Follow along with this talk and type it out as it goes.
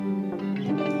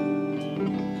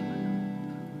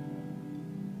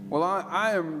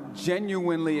I am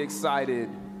genuinely excited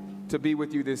to be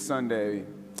with you this Sunday,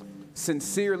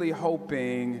 sincerely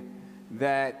hoping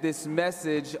that this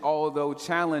message, although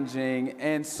challenging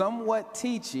and somewhat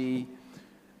teachy,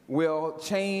 will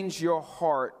change your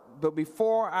heart. But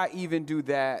before I even do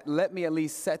that, let me at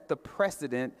least set the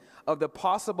precedent of the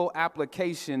possible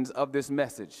applications of this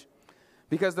message.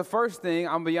 Because the first thing,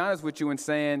 I'm going to be honest with you in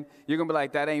saying, you're going to be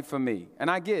like, that ain't for me.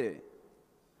 And I get it.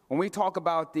 When we talk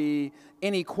about the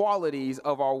inequalities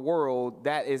of our world,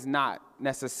 that is not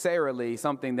necessarily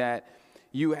something that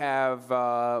you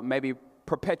have maybe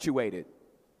perpetuated.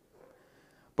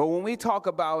 But when we talk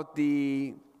about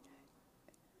the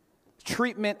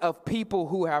treatment of people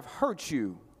who have hurt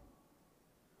you,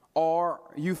 or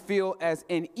you feel as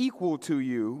unequal to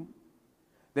you,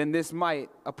 then this might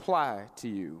apply to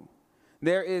you.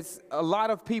 There is a lot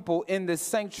of people in this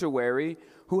sanctuary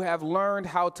who have learned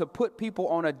how to put people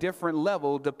on a different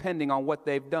level depending on what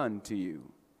they've done to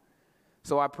you.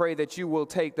 So I pray that you will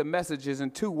take the messages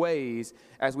in two ways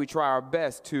as we try our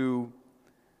best to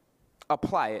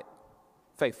apply it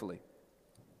faithfully.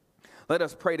 Let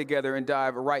us pray together and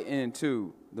dive right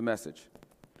into the message.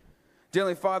 Dear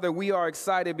Heavenly Father, we are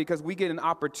excited because we get an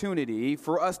opportunity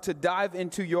for us to dive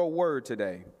into your word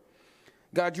today.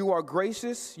 God, you are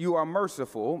gracious, you are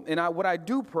merciful, and what I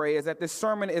do pray is that this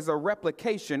sermon is a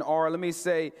replication, or let me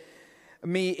say,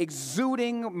 me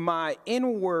exuding my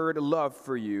inward love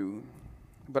for you.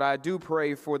 But I do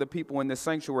pray for the people in the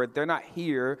sanctuary. They're not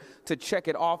here to check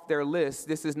it off their list.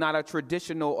 This is not a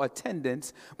traditional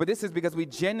attendance, but this is because we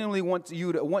genuinely want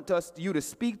you to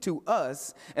speak to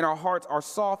us, and our hearts are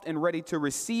soft and ready to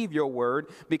receive your word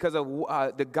because of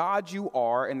the God you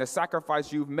are and the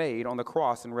sacrifice you've made on the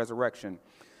cross and resurrection.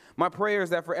 My prayer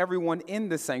is that for everyone in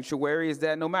the sanctuary is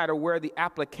that no matter where the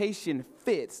application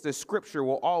fits, the scripture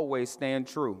will always stand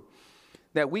true.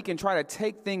 That we can try to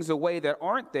take things away that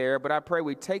aren't there, but I pray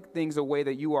we take things away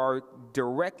that you are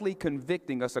directly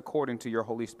convicting us according to your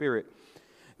Holy Spirit.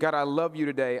 God, I love you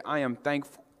today. I am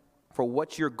thankful for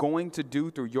what you're going to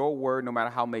do through your word, no matter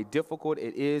how difficult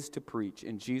it is to preach.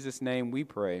 In Jesus' name we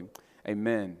pray.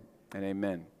 Amen and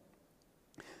amen.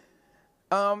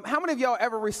 How many of y'all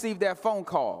ever received that phone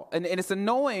call? And it's an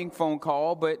annoying phone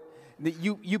call, but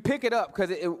you pick it up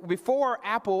because before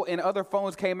Apple and other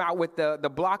phones came out with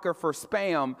the blocker for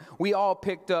spam, we all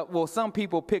picked up, well, some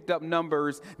people picked up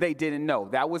numbers they didn't know.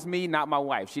 That was me, not my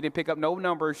wife. She didn't pick up no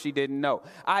numbers she didn't know.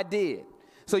 I did.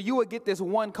 So you would get this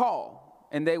one call,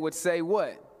 and they would say,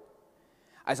 what?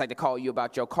 I'd like to call you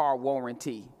about your car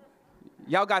warranty.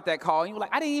 Y'all got that call, and you were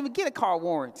like, I didn't even get a car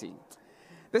warranty.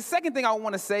 The second thing I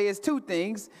want to say is two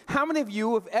things. How many of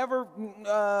you have ever,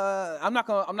 I'm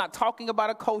not talking about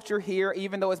a culture here,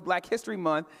 even though it's Black History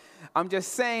Month. I'm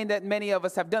just saying that many of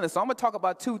us have done this. So I'm going to talk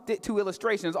about two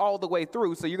illustrations all the way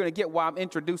through, so you're going to get why I'm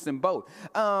introducing both.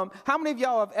 How many of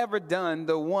y'all have ever done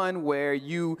the one where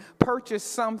you purchase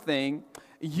something,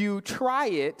 you try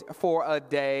it for a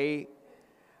day,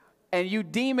 and you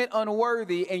deem it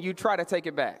unworthy, and you try to take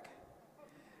it back?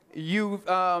 You've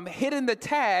hidden the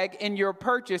tag in your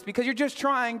purchase because you're just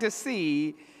trying to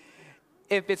see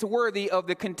if it's worthy of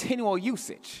the continual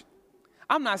usage.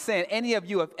 I'm not saying any of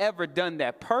you have ever done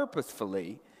that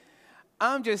purposefully.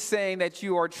 I'm just saying that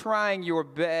you are trying your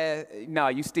best. No,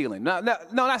 you're stealing. No,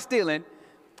 not stealing.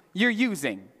 You're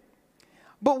using.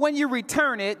 But when you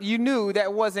return it, you knew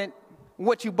that wasn't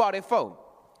what you bought it for.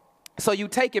 So you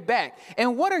take it back.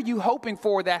 And what are you hoping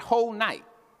for that whole night?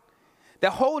 The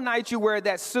whole night you wear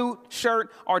that suit,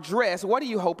 shirt, or dress, what are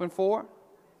you hoping for?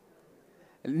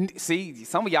 See,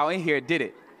 some of y'all in here did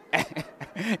it.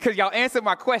 Because y'all answered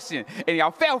my question, and y'all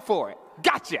fell for it.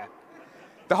 Gotcha.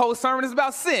 The whole sermon is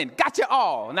about sin. Gotcha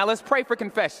all. Now let's pray for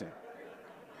confession.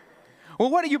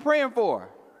 Well, what are you praying for?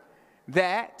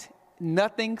 That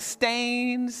nothing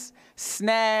stains,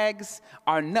 snags,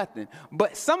 or nothing.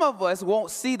 But some of us won't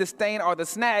see the stain or the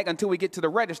snag until we get to the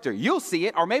register. You'll see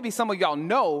it, or maybe some of y'all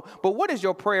know, but what is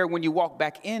your prayer when you walk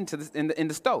back into in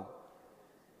the store?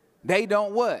 They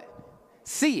don't what?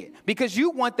 See it. Because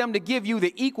you want them to give you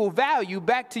the equal value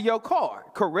back to your car,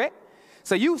 correct?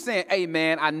 So you saying, hey,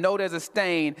 man, I know there's a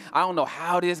stain. I don't know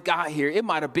how this got here. It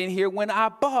might have been here when I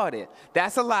bought it.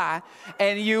 That's a lie.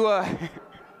 And you...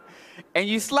 And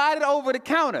you slide it over the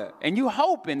counter, and you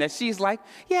hoping that she's like,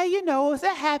 yeah, you know,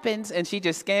 that happens. And she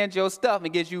just scans your stuff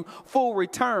and gives you full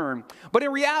return. But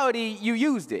in reality, you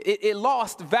used it. It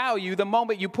lost value the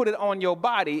moment you put it on your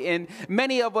body. And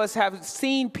many of us have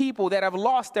seen people that have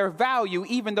lost their value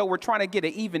even though we're trying to get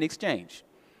an even exchange.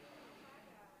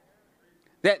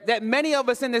 That many of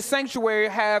us in this sanctuary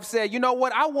have said, you know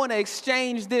what, I want to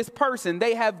exchange this person.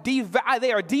 They are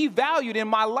devalued in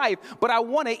my life, but I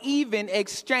want to even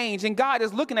exchange. And God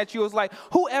is looking at you as like,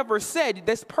 whoever said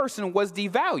this person was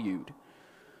devalued?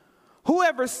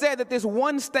 Whoever said that this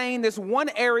one stain, this one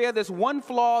area, this one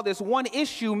flaw, this one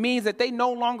issue means that they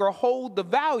no longer hold the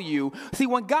value. See,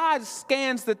 when God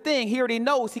scans the thing, he already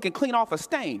knows he can clean off a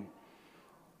stain.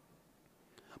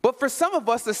 But for some of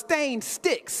us, the stain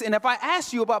sticks. And if I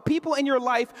ask you about people in your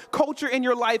life, culture in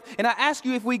your life, and I ask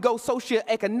you if we go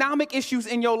socioeconomic issues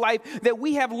in your life, that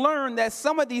we have learned that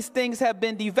some of these things have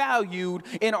been devalued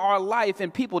in our life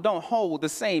and people don't hold the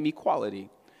same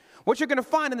equality. What you're going to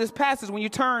find in this passage when you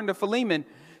turn to Philemon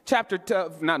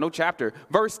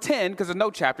verse 10, because there's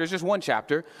no chapter, it's just one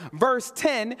chapter. Verse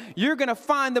 10, you're going to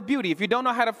find the beauty. If you don't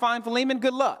know how to find Philemon,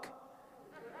 good luck.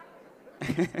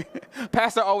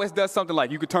 Pastor always does something like,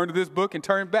 you could turn to this book and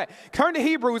turn back. Turn to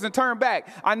Hebrews and turn back.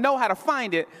 I know how to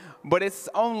find it, but it's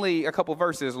only a couple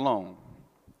verses long.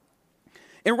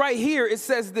 And right here it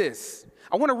says this.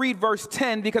 I want to read verse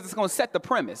 10 because it's going to set the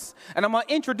premise. And I'm going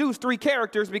to introduce three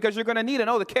characters because you're going to need to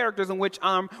know the characters in which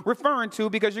I'm referring to,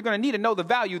 because you're going to need to know the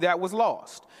value that was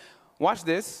lost. Watch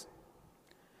this.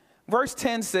 Verse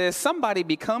 10 says, somebody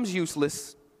becomes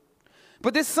useless,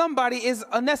 but this somebody is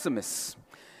Onesimus.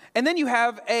 And then you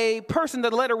have a person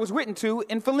that the letter was written to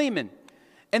in Philemon.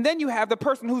 And then you have the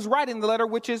person who's writing the letter,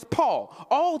 which is Paul.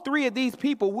 All three of these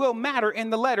people will matter in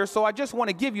the letter, so I just want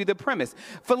to give you the premise.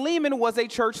 Philemon was a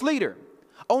church leader.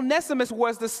 Onesimus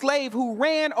was the slave who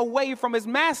ran away from his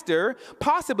master,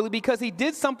 possibly because he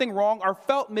did something wrong or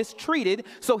felt mistreated,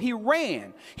 so he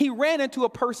ran. He ran into a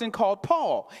person called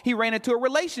Paul. He ran into a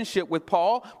relationship with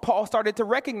Paul. Paul started to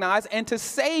recognize and to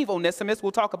save Onesimus.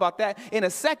 We'll talk about that in a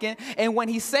second. And when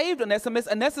he saved Onesimus,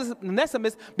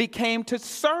 Onesimus became to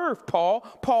serve Paul,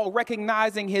 Paul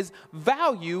recognizing his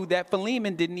value that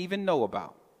Philemon didn't even know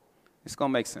about. It's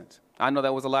going to make sense. I know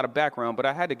that was a lot of background, but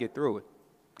I had to get through it.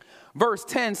 Verse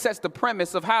 10 sets the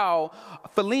premise of how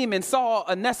Philemon saw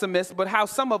Onesimus, but how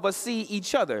some of us see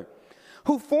each other.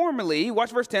 Who formerly,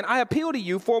 watch verse 10, I appeal to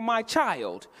you for my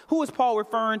child. Who is Paul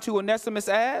referring to Onesimus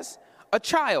as? A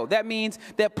child. That means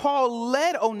that Paul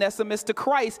led Onesimus to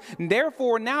Christ.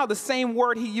 Therefore, now the same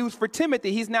word he used for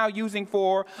Timothy, he's now using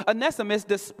for Onesimus,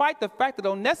 despite the fact that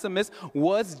Onesimus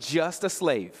was just a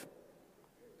slave.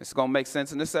 It's going to make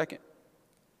sense in a second.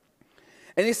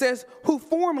 And he says, who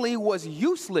formerly was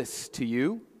useless to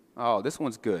you. Oh, this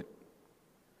one's good.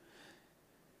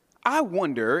 I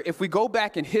wonder if we go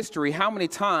back in history, how many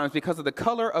times because of the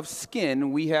color of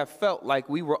skin we have felt like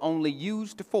we were only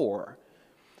used for.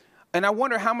 And I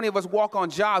wonder how many of us walk on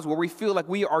jobs where we feel like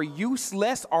we are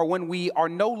useless, or when we are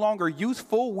no longer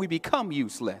useful, we become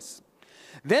useless.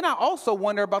 Then I also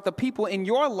wonder about the people in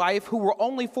your life who were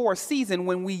only for a season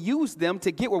when we used them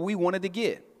to get where we wanted to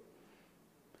get.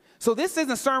 So this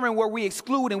isn't a sermon where we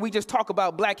exclude and we just talk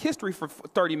about black history for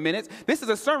 30 minutes. This is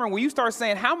a sermon where you start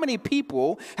saying, how many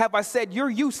people have I said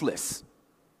you're useless?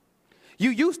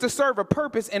 You used to serve a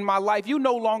purpose in my life. You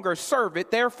no longer serve it.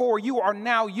 Therefore, you are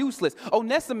now useless.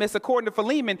 Onesimus, according to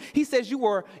Philemon, he says you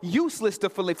were useless to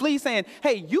Philemon. He's saying,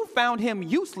 hey, you found him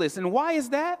useless. And why is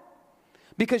that?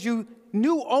 Because you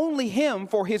knew only him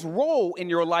for his role in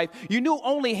your life. You knew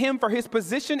only him for his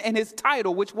position and his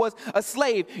title, which was a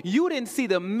slave. You didn't see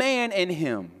the man in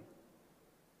him.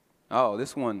 Oh,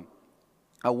 this one.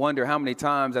 I wonder how many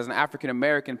times as an African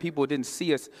American, people didn't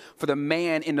see us for the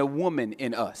man and the woman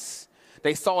in us.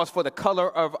 They saw us for the color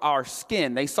of our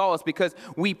skin. They saw us because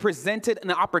we presented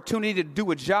an opportunity to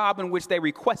do a job in which they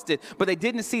requested, but they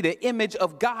didn't see the image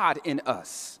of God in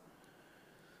us.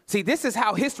 See, this is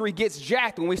how history gets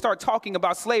jacked when we start talking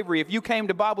about slavery. If you came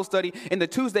to Bible study, in the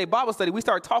Tuesday Bible study, we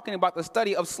start talking about the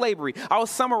study of slavery. I'll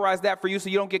summarize that for you so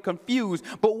you don't get confused.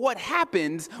 But what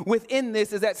happens within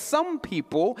this is that some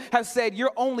people have said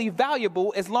you're only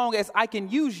valuable as long as I can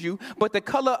use you, but the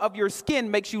color of your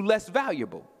skin makes you less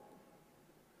valuable.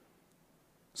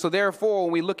 So therefore,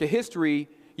 when we look at history,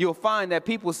 you'll find that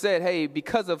people said, hey,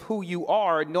 because of who you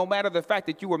are, no matter the fact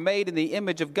that you were made in the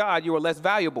image of God, you are less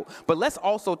valuable. But let's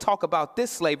also talk about this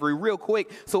slavery real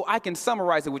quick so I can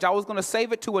summarize it, which I was going to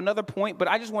save it to another point, but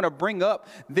I just want to bring up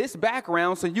this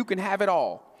background so you can have it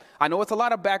all. I know it's a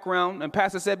lot of background, and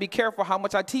Pastor said be careful how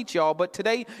much I teach y'all, but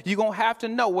today you're going to have to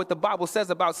know what the Bible says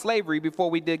about slavery before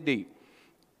we dig deep.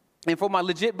 And for my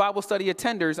legit Bible study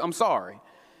attenders, I'm sorry.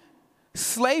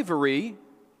 Slavery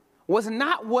was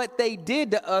not what they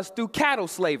did to us through chattel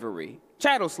slavery.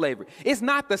 It's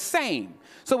not the same.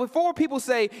 So before people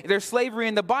say there's slavery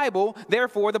in the Bible,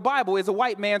 therefore the Bible is a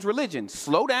white man's religion.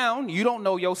 Slow down. You don't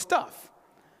know your stuff.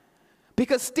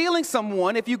 Because stealing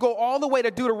someone, if you go all the way to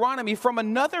Deuteronomy, from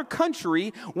another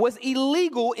country was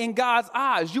illegal in God's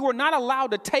eyes. You were not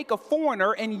allowed to take a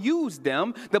foreigner and use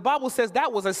them. The Bible says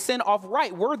that was a sin of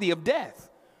right, worthy of death.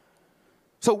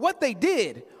 So what they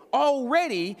did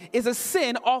already is a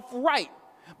sin of right.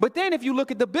 But then if you look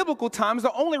at the biblical times,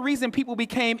 the only reason people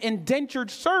became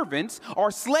indentured servants or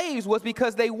slaves was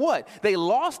because they what? They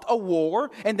lost a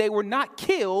war and they were not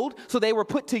killed, so they were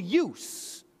put to use.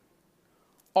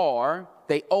 Or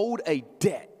they owed a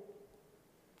debt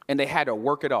and they had to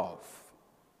work it off.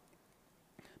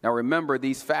 Now remember,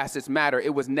 these facets matter.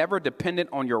 It was never dependent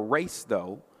on your race,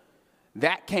 though.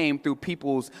 That came through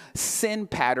people's sin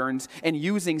patterns and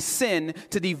using sin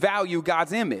to devalue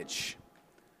God's image.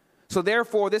 So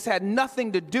therefore, this had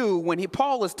nothing to do when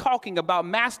Paul is talking about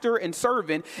master and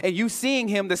servant and you seeing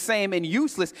him the same and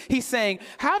useless. He's saying,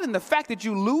 how did the fact that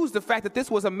you lose the fact that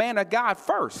this was a man of God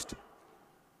first?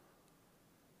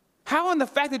 How in the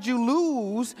fact that you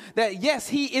lose that, yes,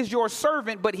 he is your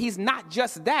servant, but he's not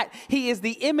just that. He is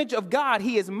the image of God.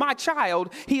 He is my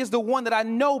child. He is the one that I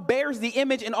know bears the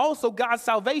image and also God's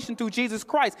salvation through Jesus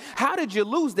Christ. How did you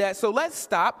lose that? So let's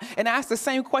stop and ask the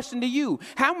same question to you.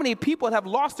 How many people have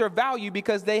lost their value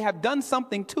because they have done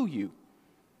something to you?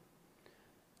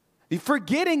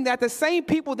 Forgetting that the same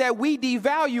people that we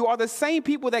devalue are the same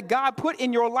people that God put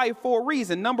in your life for a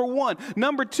reason, number one.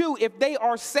 Number two, if they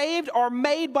are saved or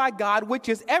made by God, which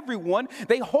is everyone,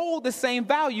 they hold the same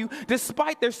value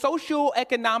despite their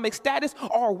socioeconomic status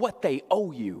or what they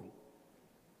owe you.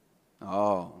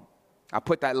 Oh, I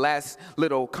put that last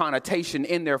little connotation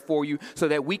in there for you so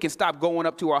that we can stop going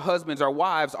up to our husbands, our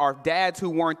wives, our dads who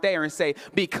weren't there and say,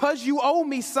 because you owe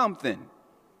me something,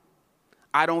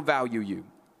 I don't value you.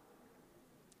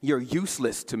 You're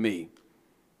useless to me.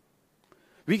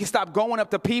 We can stop going up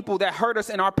to people that hurt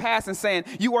us in our past and saying,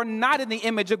 you are not in the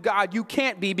image of God. You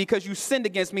can't be because you sinned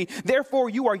against me. Therefore,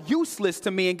 you are useless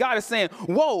to me. And God is saying,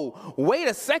 whoa, wait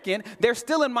a second. They're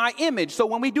still in my image. So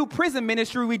when we do prison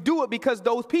ministry, we do it because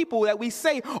those people that we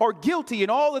say are guilty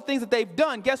and all the things that they've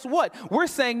done, guess what? We're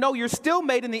saying, no, you're still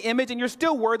made in the image and you're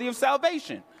still worthy of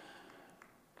salvation.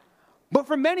 But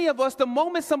for many of us, the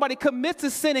moment somebody commits a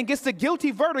sin and gets the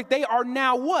guilty verdict, they are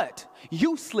now what?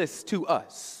 Useless to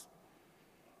us.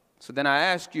 So then I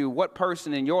ask you, what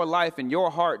person in your life, in your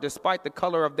heart, despite the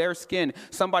color of their skin,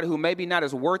 somebody who maybe not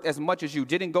is worth as much as you,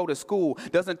 didn't go to school,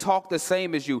 doesn't talk the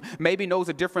same as you, maybe knows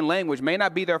a different language, may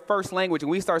not be their first language,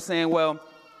 and we start saying, well,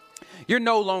 you're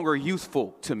no longer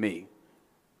useful to me.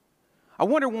 I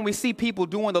wonder when we see people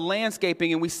doing the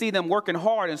landscaping and we see them working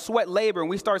hard and sweat labor and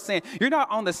we start saying, you're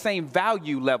not on the same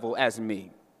value level as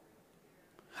me.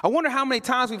 I wonder how many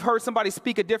times we've heard somebody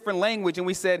speak a different language and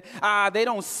we said, they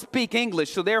don't speak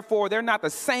English, so therefore they're not the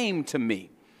same to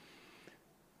me.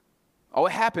 Oh,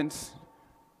 it happens.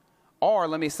 Or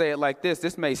let me say it like this.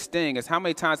 This may sting. Is how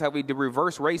many times have we did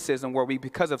reverse racism where we,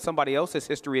 because of somebody else's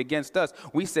history against us,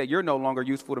 we said, you're no longer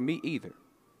useful to me either.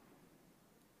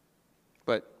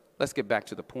 But let's get back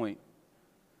to the point,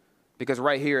 because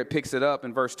right here it picks it up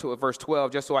in verse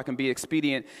 12, just so I can be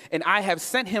expedient. And I have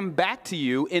sent him back to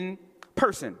you in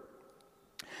person.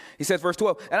 He says, verse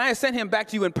 12, and I have sent him back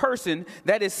to you in person,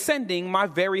 that is sending my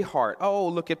very heart. Oh,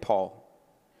 look at Paul.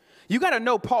 You got to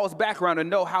know Paul's background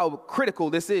and know how critical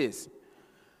this is.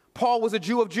 Paul was a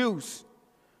Jew of Jews,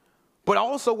 but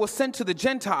also was sent to the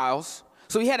Gentiles,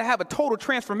 so he had to have a total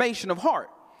transformation of heart.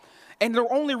 And the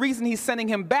only reason he's sending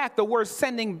him back, the word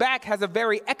sending back has a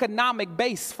very economic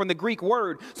base from the Greek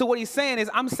word. So what he's saying is,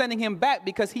 I'm sending him back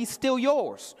because he's still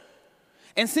yours.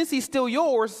 And since he's still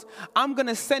yours, I'm going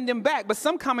to send him back. But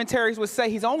some commentaries would say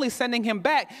he's only sending him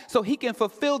back so he can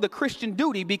fulfill the Christian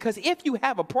duty. Because if you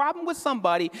have a problem with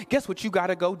somebody, guess what you got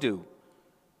to go do?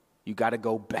 You got to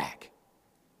go back.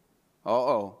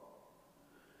 Uh-oh.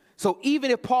 So even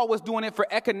if Paul was doing it for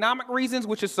economic reasons,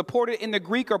 which is supported in the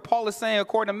Greek, or Paul is saying,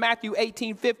 according to Matthew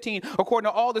 18:15, according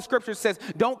to all the scriptures, says,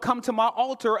 don't come to my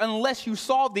altar unless you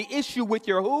solve the issue with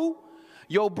your who?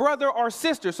 Your brother or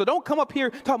sister. So don't come up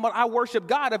here talking about I worship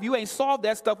God if you ain't solved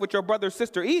that stuff with your brother or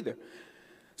sister either.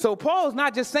 So Paul's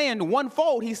not just saying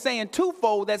one-fold, he's saying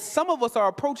twofold, that some of us are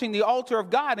approaching the altar of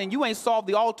God and you ain't solved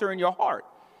the altar in your heart.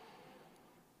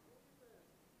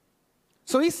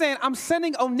 So he's saying, I'm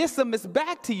sending Onesimus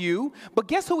back to you, but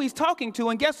guess who he's talking to,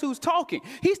 and guess who's talking?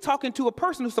 He's talking to a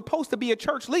person who's supposed to be a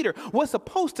church leader, was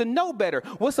supposed to know better,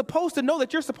 was supposed to know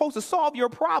that you're supposed to solve your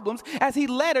problems as he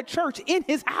led a church in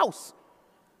his house.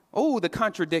 Oh, the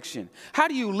contradiction. How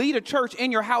do you lead a church in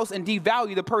your house and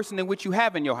devalue the person in which you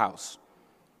have in your house?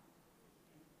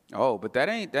 Oh, but that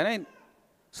ain't,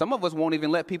 some of us won't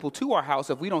even let people to our house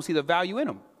if we don't see the value in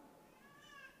them.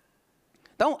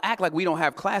 Don't act like we don't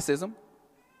have classism.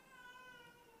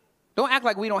 Don't act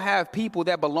like we don't have people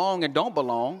that belong and don't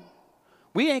belong.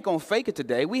 We ain't going to fake it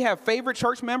today. We have favorite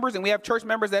church members and we have church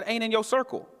members that ain't in your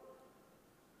circle.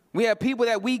 We have people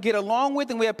that we get along with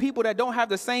and we have people that don't have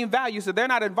the same values, so they're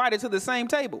not invited to the same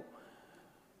table.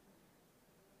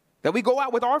 That we go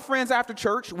out with our friends after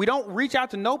church. We don't reach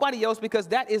out to nobody else because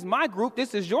that is my group.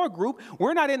 This is your group.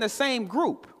 We're not in the same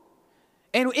group.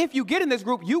 And if you get in this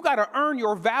group, you got to earn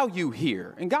your value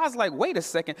here. And God's like, wait a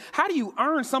second. How do you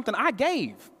earn something I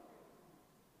gave?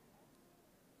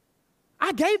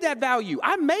 I gave that value.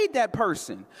 I made that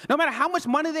person, no matter how much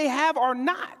money they have or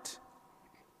not.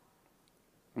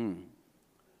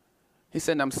 He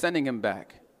said, I'm sending him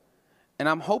back. And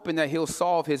I'm hoping that he'll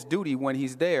solve his duty when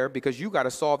he's there, because you got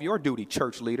to solve your duty,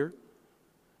 church leader.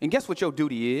 And guess what your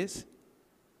duty is?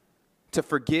 To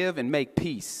forgive and make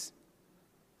peace.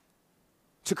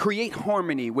 To create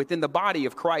harmony within the body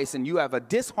of Christ, and you have a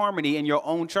disharmony in your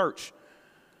own church.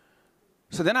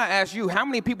 So then I ask you, how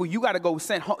many people you got to go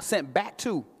sent back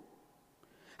to?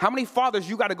 How many fathers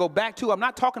you got to go back to? I'm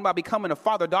not talking about becoming a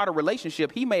father-daughter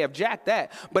relationship. He may have jacked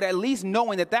that. But at least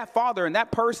knowing that that father and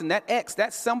that person, that ex,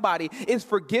 that somebody is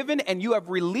forgiven and you have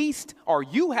released, or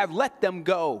you have let them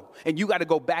go. And you got to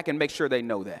go back and make sure they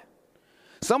know that.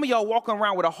 Some of y'all walking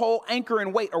around with a whole anchor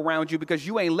and weight around you because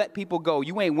you ain't let people go.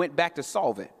 You ain't went back to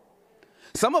solve it.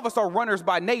 Some of us are runners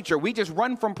by nature. We just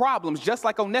run from problems just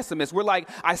like Onesimus. We're like,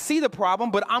 I see the problem,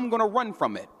 but I'm going to run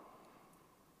from it.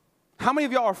 How many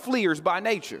of y'all are fleers by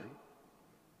nature?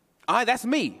 That's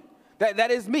me.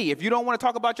 That is me. If you don't want to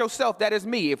talk about yourself, that is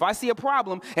me. If I see a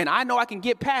problem and I know I can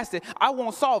get past it, I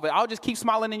won't solve it. I'll just keep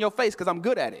smiling in your face because I'm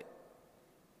good at it.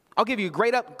 I'll give you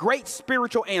great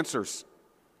spiritual answers.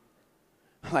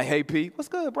 Like, hey, P, what's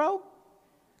good, bro?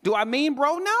 Do I mean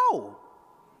bro? No.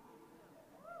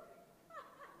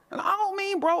 And I don't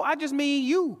mean bro. I just mean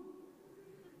you.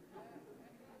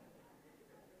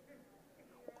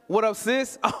 What up,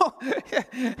 sis? Oh,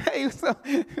 hey, what's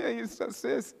up,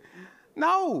 sis?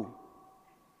 No.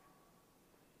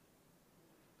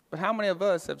 But how many of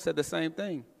us have said the same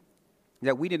thing?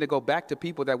 That we need to go back to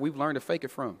people that we've learned to fake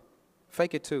it from.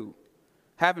 Fake it to.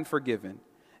 Haven't forgiven.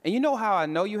 And you know how I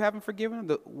know you haven't forgiven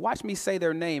them? Watch me say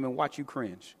their name and watch you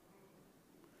cringe.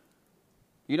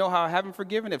 You know how I haven't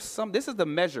forgiven? This is the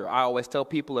measure I always tell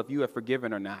people if you have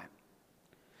forgiven or not.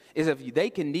 Is if they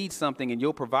can need something and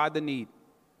you'll provide the need.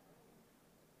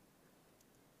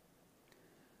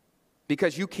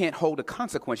 Because you can't hold a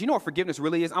consequence. You know what forgiveness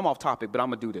really is? I'm off topic, but I'm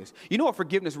going to do this. You know what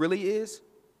forgiveness really is?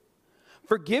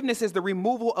 Forgiveness is the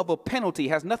removal of a penalty.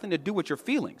 It has nothing to do with your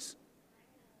feelings.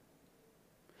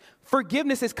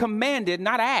 Forgiveness is commanded,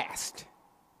 not asked.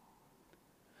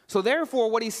 So therefore,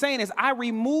 what he's saying is, I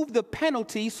remove the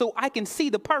penalty so I can see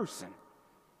the person.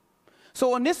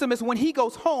 So Onesimus, when he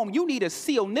goes home, you need to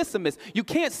see Onesimus. You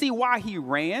can't see why he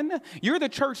ran. You're the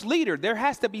church leader. There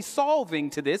has to be solving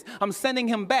to this. I'm sending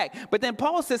him back. But then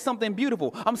Paul says something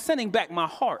beautiful. I'm sending back my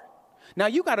heart. Now,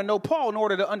 you got to know Paul in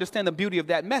order to understand the beauty of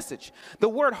that message. The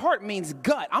word heart means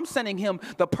gut. I'm sending him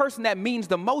the person that means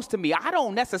the most to me. I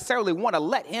don't necessarily want to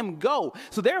let him go.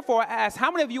 So therefore, I ask,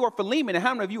 how many of you are Philemon and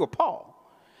how many of you are Paul?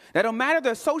 That no matter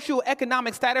the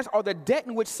socioeconomic status or the debt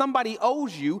in which somebody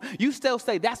owes you, you still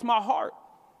say, that's my heart.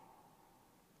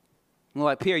 Well,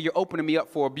 like, Pierre, you're opening me up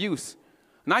for abuse.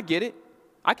 And I get it.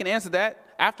 I can answer that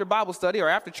after Bible study or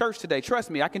after church today. Trust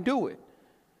me, I can do it.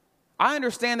 I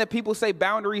understand that people say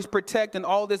boundaries protect and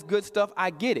all this good stuff. I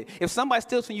get it. If somebody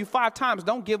steals from you 5 times,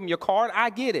 don't give them your card. I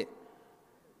get it.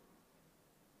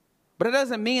 But it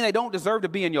doesn't mean they don't deserve to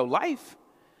be in your life.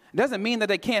 It doesn't mean that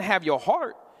they can't have your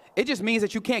heart. It just means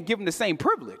that you can't give them the same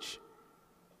privilege.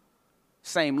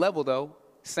 Same level, though.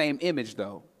 Same image,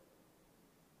 though.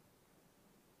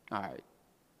 All right.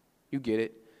 You get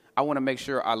it. I want to make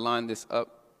sure I line this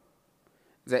up.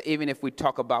 That even if we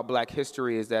talk about black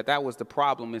history, is that was the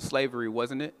problem in slavery,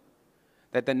 wasn't it?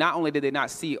 That not only did they not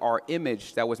see our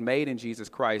image that was made in Jesus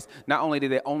Christ, not only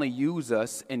did they only use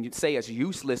us and say us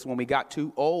useless when we got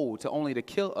too old to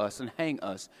kill us and hang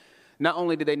us. Not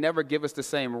only did they never give us the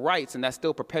same rights, and that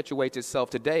still perpetuates itself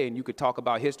today, and you could talk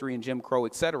about history and Jim Crow,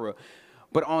 etc.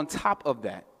 But on top of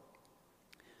that,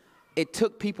 it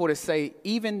took people to say,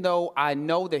 even though I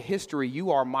know the history,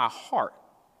 you are my heart.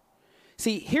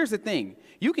 See, here's the thing.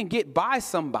 You can get by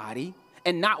somebody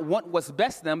and not want what's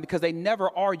best for them because they never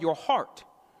are your heart.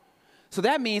 So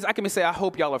that means I can say, I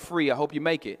hope y'all are free. I hope you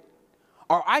make it.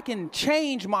 Or I can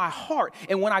change my heart.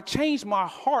 And when I change my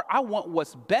heart, I want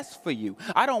what's best for you.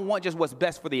 I don't want just what's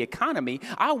best for the economy.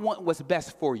 I want what's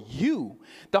best for you.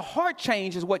 The heart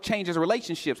change is what changes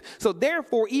relationships. So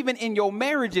therefore, even in your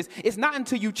marriages, it's not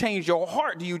until you change your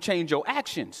heart do you change your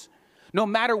actions. no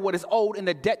matter what is owed and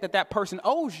the debt that that person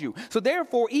owes you. So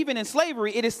therefore, even in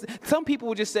slavery, it is, some people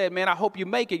would just say, man, I hope you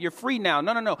make it. You're free now.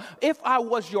 No, no, no. If I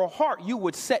was your heart, you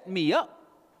would set me up,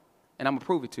 and I'm going to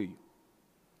prove it to you.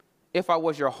 If I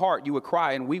was your heart, you would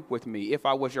cry and weep with me. If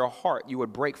I was your heart, you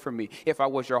would break for me. If I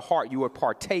was your heart, you would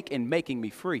partake in making me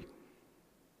free.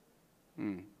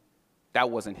 That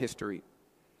wasn't history.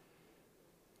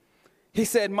 He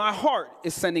said, my heart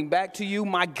is sending back to you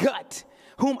my gut,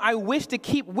 whom I wish to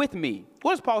keep with me.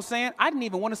 What is Paul saying? I didn't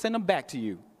even want to send them back to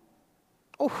you.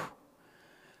 Oh,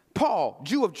 Paul,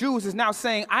 Jew of Jews, is now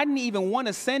saying, I didn't even want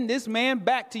to send this man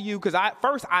back to you because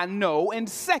first, I know, and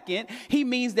second, he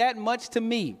means that much to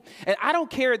me. And I don't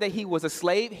care that he was a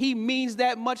slave. He means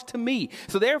that much to me.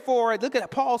 So therefore, look at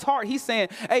Paul's heart. He's saying,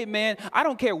 hey, man, I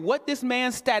don't care what this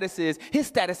man's status is. His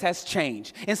status has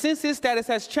changed. And since his status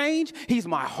has changed, he's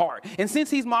my heart. And since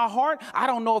he's my heart, I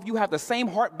don't know if you have the same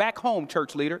heart back home,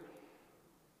 church leader.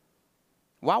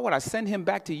 Why would I send him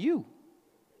back to you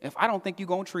if I don't think you're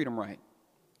going to treat him right?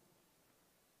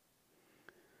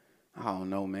 I don't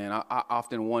know, man. I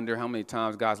often wonder how many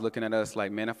times God's looking at us like,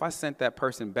 man, if I sent that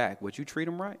person back, would you treat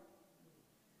him right?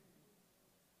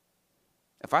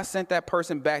 If I sent that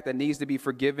person back that needs to be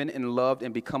forgiven and loved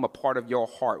and become a part of your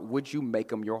heart, would you make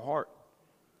them your heart?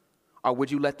 Or would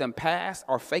you let them pass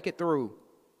or fake it through?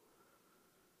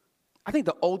 I think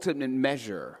the ultimate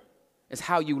measure is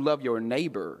how you love your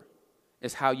neighbor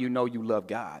is how you know you love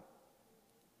God.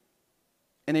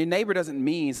 And a neighbor doesn't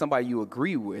mean somebody you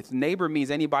agree with. Neighbor means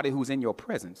anybody who's in your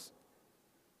presence.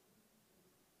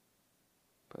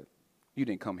 But you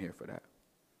didn't come here for that.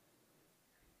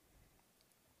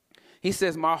 He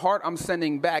says, my heart I'm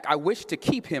sending back. I wish to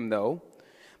keep him, though.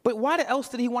 But why else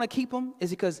did he want to keep him? Is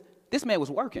because this man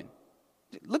was working.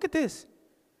 Look at this.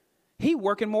 He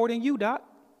working more than you, Doc.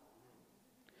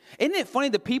 Isn't it funny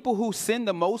the people who sin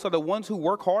the most are the ones who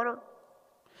work harder?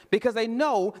 Because they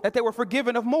know that they were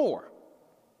forgiven of more.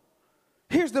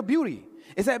 Here's the beauty,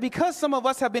 is that because some of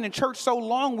us have been in church so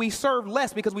long, we serve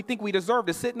less because we think we deserve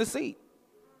to sit in the seat.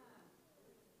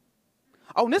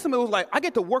 Onesimus was like, I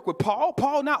get to work with Paul.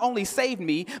 Paul not only saved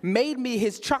me, made me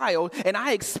his child, and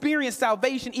I experienced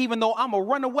salvation even though I'm a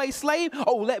runaway slave.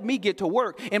 Oh, let me get to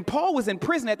work. And Paul was in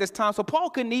prison at this time, so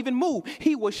Paul couldn't even move.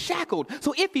 He was shackled.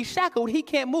 So if he's shackled, he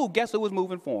can't move. Guess who was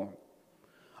moving for him?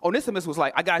 Onesimus was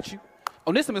like, I got you.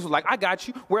 Onesimus was like, I got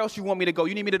you. Where else you want me to go?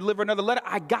 You need me to deliver another letter?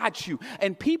 I got you.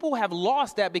 And people have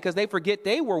lost that because they forget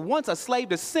they were once a slave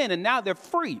to sin and now they're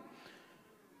free.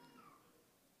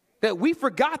 That we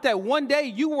forgot that one day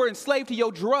you were enslaved to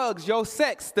your drugs, your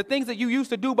sex, the things that you used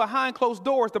to do behind closed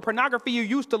doors, the pornography you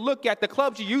used to look at, the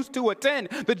clubs you used to attend,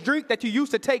 the drink that you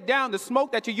used to take down, the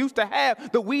smoke that you used to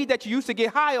have, the weed that you used to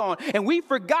get high on. And we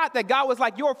forgot that God was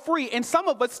like, you're free. And some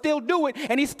of us still do it.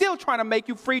 And he's still trying to make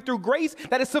you free through grace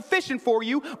that is sufficient for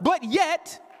you. But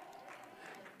yet,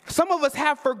 some of us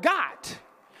have forgot.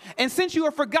 And since you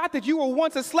have forgot that you were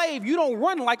once a slave, you don't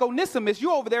run like Onesimus.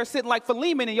 You're over there sitting like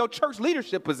Philemon in your church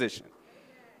leadership position.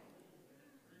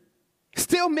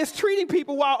 Still mistreating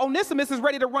people while Onesimus is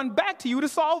ready to run back to you to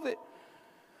solve it.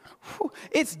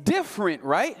 It's different,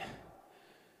 right?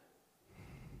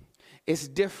 It's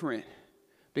different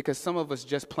because some of us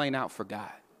just plain out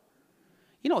forgot.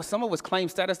 You know, some of us claim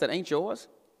status that ain't yours.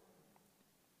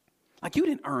 Like you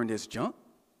didn't earn this junk.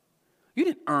 You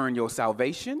didn't earn your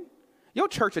salvation. Your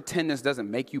church attendance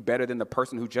doesn't make you better than the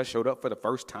person who just showed up for the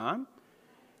first time.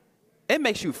 It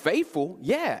makes you faithful.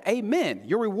 Yeah, amen.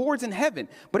 Your reward's in heaven,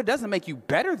 but it doesn't make you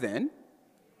better than.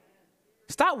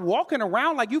 Stop walking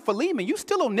around like you Philemon. You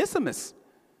still Onesimus.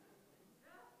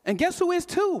 And guess who is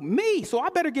too? Me. So I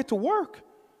better get to work.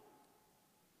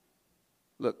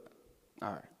 Look,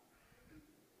 all right.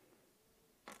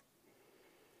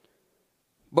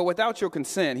 But without your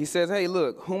consent, he says, hey,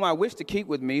 look, whom I wish to keep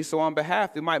with me, so on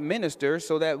behalf of my minister,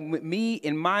 so that me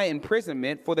in my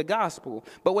imprisonment for the gospel.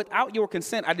 But without your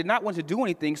consent, I did not want to do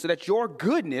anything so that your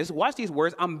goodness, watch these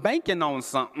words, I'm banking on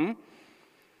something,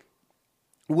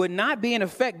 would not be in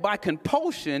effect by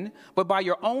compulsion, but by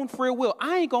your own free will.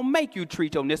 I ain't going to make you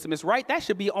treat Onesimus right. That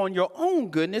should be on your own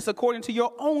goodness according to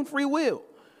your own free will.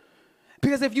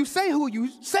 Because if you say who you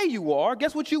say you are,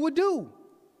 guess what you would do?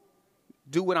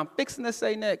 Do what I'm fixing to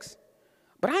say next.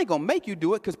 But I ain't going to make you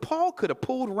do it because Paul could have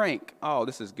pulled rank. Oh,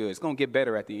 this is good. It's going to get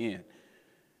better at the end.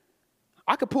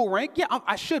 I could pull rank. Yeah,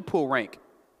 I should pull rank.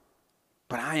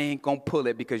 But I ain't going to pull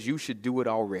it because you should do it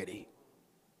already.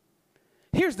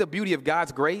 Here's the beauty of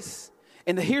God's grace,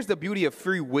 and here's the beauty of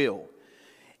free will.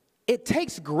 It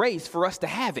takes grace for us to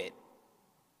have it.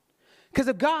 Because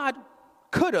if God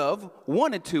could have,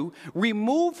 wanted to,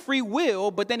 remove free will,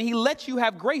 but then he lets you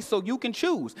have grace so you can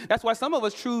choose. That's why some of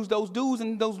us choose those dudes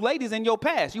and those ladies in your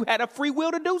past. You had a free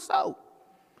will to do so.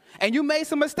 And you made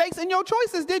some mistakes in your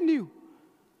choices, didn't you?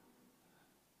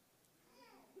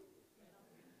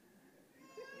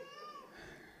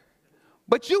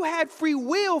 But you had free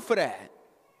will for that.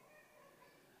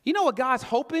 You know what God's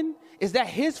hoping is that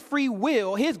his free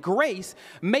will, his grace,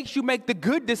 makes you make the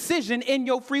good decision in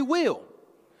your free will.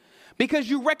 Because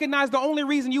you recognize the only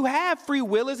reason you have free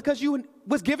will is because you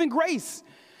was given grace.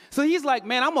 So he's like,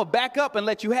 man, I'm going to back up and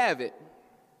let you have it.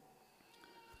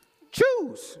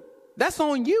 Choose. That's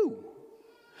on you.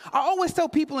 I always tell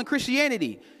people in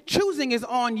Christianity, choosing is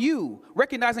on you.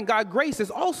 Recognizing God's grace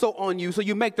is also on you, so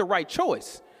you make the right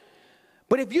choice.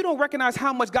 But if you don't recognize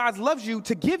how much God loves you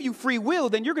to give you free will,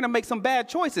 then you're going to make some bad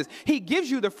choices. He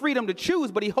gives you the freedom to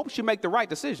choose, but he hopes you make the right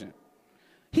decision.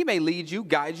 He may lead you,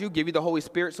 guide you, give you the Holy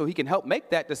Spirit so he can help make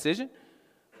that decision.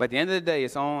 But at the end of the day,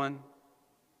 it's on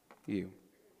you.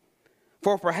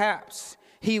 For perhaps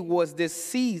he was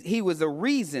the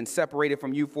reason separated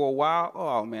from you for a while.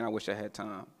 Oh, man, I wish I had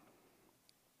time.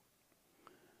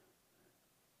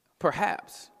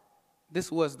 Perhaps this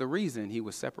was the reason he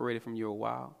was separated from you a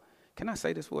while. Can I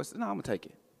say this for us? No, I'm going to take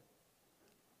it.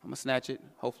 I'm going to snatch it.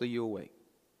 Hopefully you'll wait.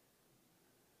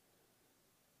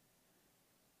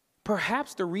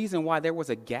 Perhaps the reason why there was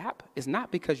a gap is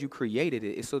not because you created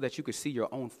it. It's so that you could see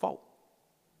your own fault.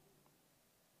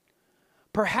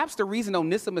 Perhaps the reason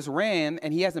Onesimus ran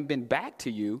and he hasn't been back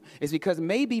to you is because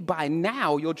maybe by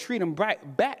now you'll treat him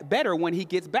better when he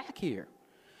gets back here.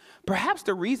 Perhaps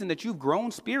the reason that you've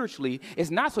grown spiritually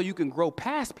is not so you can grow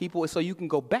past people, it's so you can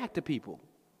go back to people.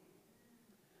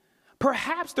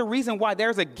 Perhaps the reason why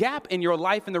there's a gap in your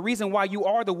life and the reason why you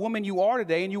are the woman you are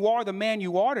today and you are the man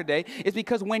you are today is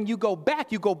because when you go back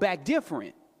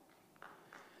different.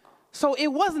 So it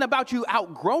wasn't about you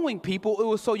outgrowing people. It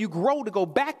was so you grow to go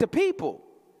back to people.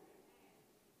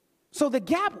 So the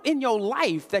gap in your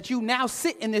life that you now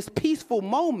sit in this peaceful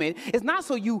moment is not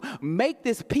so you make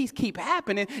this peace keep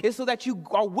happening. It's so that you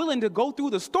are willing to go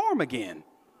through the storm again.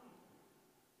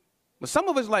 But some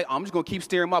of us are like, I'm just going to keep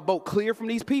steering my boat clear from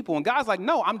these people. And God's like,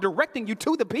 no, I'm directing you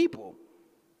to the people.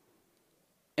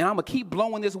 And I'm going to keep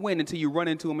blowing this wind until you run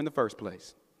into them in the first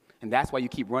place. And that's why you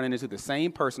keep running into the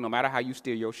same person no matter how you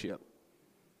steer your ship.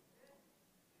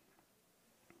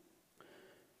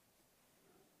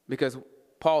 Because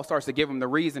Paul starts to give him the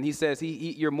reason. He says,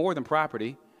 you're more than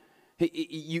property.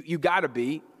 You got to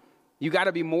be. You got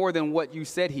to be more than what you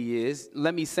said he is.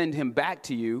 Let me send him back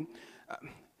to you.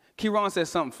 Kieran said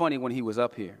something funny when he was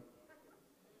up here.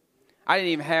 I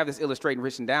didn't even have this illustration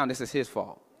written down. This is his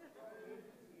fault.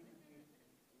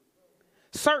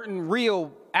 Certain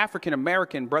real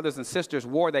African-American brothers and sisters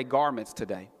wore their garments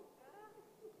today.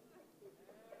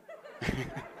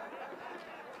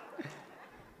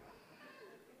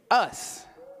 Us.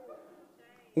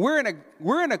 We're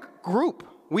in a group.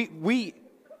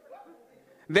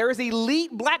 There is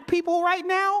elite black people right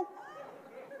now.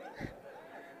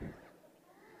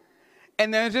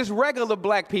 And there's just regular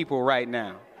black people right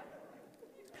now.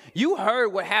 You heard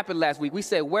what happened last week. We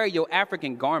said, wear your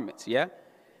African garments, yeah?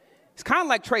 It's kind of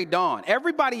like Trey Dawn.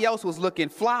 Everybody else was looking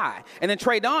fly. And then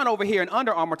Trey Dawn over here in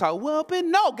Under Armour talking, well, but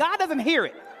no, God doesn't hear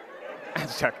it. I'm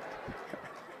joking.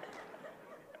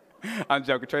 I'm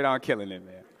joking. Trey Dawn killing it,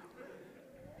 man.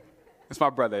 It's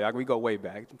my brother. We go way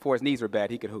back. Before his knees were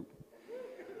bad, he could hoop.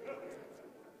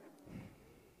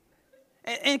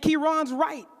 And Kieran's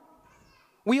right.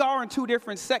 We are in two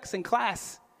different sects and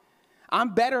class.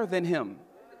 I'm better than him.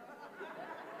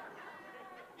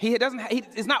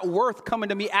 It's not worth coming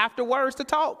to me afterwards to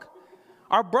talk.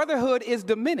 Our brotherhood is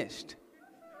diminished.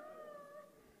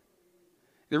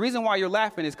 The reason why you're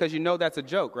laughing is because you know that's a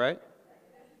joke, right?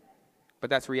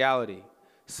 But that's reality.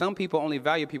 Some people only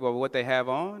value people over what they have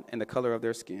on and the color of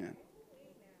their skin.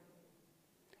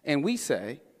 And we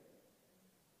say,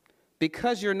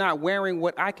 because you're not wearing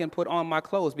what I can put on my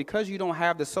clothes, because you don't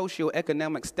have the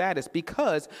socioeconomic status,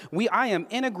 because I am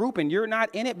in a group and you're not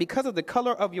in it, because of the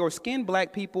color of your skin,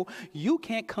 black people, you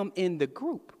can't come in the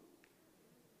group.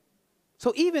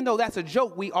 So even though that's a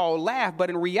joke, we all laugh, but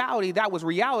in reality, that was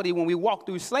reality when we walked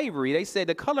through slavery. They said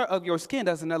the color of your skin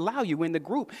doesn't allow you in the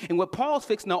group. And what Paul's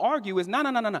fixing to argue is,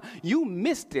 no. You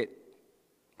missed it.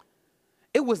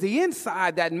 It was the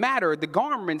inside that mattered. The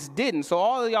garments didn't. So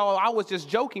all of y'all, I was just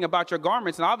joking about your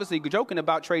garments and obviously joking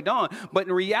about Trey Dawn. But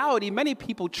in reality, many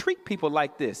people treat people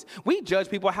like this. We judge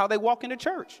people how they walk into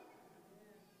church.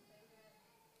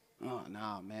 Oh,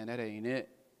 no, man, that ain't it.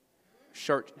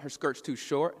 Her skirt's too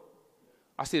short.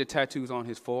 I see the tattoos on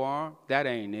his forearm. That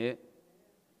ain't it.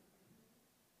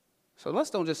 So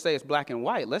let's don't just say it's black and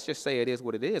white. Let's just say it is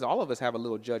what it is. All of us have a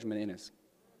little judgment in us.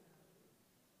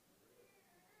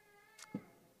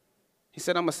 He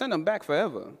said, I'm going to send them back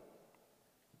forever.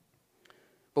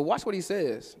 But watch what he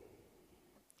says.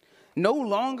 No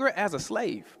longer as a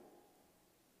slave.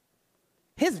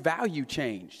 His value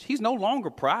changed. He's no longer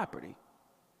property.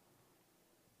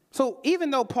 So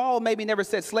even though Paul maybe never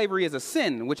said slavery is a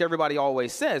sin, which everybody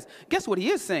always says, guess what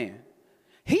he is saying?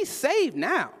 He's saved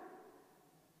now.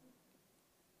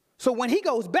 So when he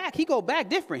goes back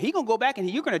different. He's going to go back and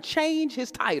you're going to change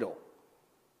his title.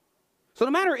 So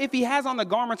no matter if he has on the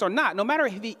garments or not, no matter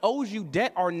if he owes you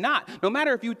debt or not, no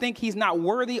matter if you think he's not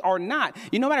worthy or not,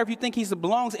 no matter if you think he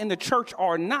belongs in the church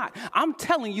or not, I'm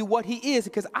telling you what he is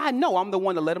because I know I'm the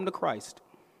one that led him to Christ.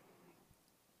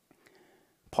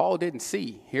 Paul didn't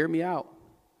see, hear me out,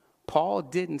 Paul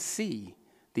didn't see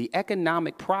the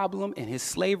economic problem in his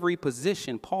slavery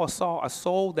position. Paul saw a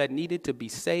soul that needed to be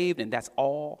saved, and that's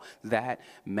all that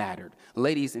mattered.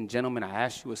 Ladies and gentlemen, I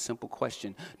ask you a simple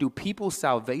question. Do people's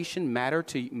salvation matter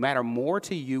more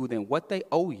to you than what they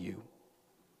owe you?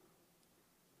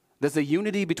 Does the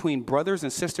unity between brothers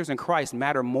and sisters in Christ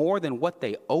matter more than what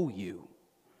they owe you?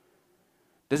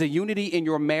 Does the unity in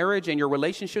your marriage and your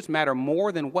relationships matter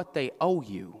more than what they owe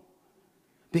you?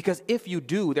 Because if you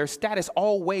do, their status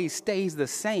always stays the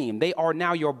same. They are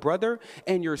now your brother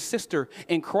and your sister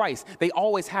in Christ. They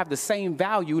always have the same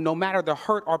value no matter the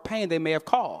hurt or pain they may have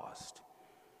caused.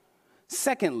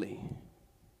 Secondly,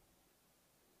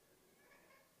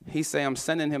 he say, I'm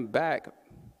sending him back,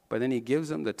 but then he gives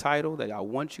him the title that I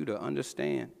want you to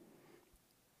understand.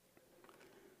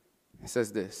 It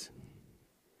says this,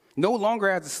 no longer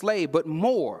as a slave, but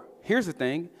more, here's the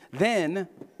thing, than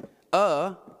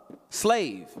a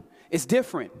slave. It's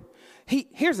different.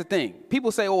 Here's the thing. People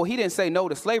say, oh, he didn't say no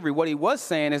to slavery. What he was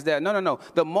saying is that, no.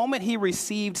 The moment he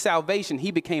received salvation,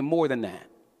 he became more than that.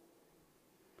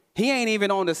 He ain't even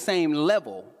on the same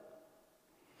level.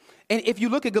 And if you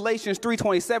look at Galatians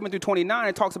 3:27 through 29,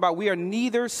 it talks about we are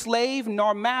neither slave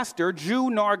nor master, Jew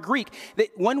nor Greek. That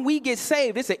when we get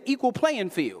saved, it's an equal playing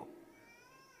field.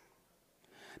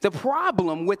 The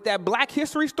problem with that Black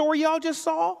history story y'all just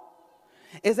saw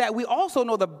is that we also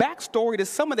know the backstory to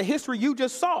some of the history you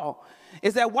just saw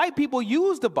is that white people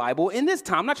used the Bible in this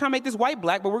time. I'm not trying to make this white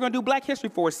black, but we're going to do Black history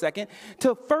for a second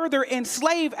to further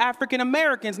enslave African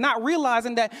Americans, not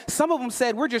realizing that some of them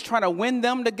said, we're just trying to win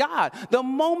them to God. The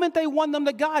moment they won them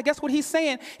to God, guess what he's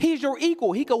saying? He's your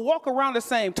equal. He could walk around the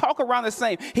same, talk around the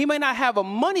same. He may not have a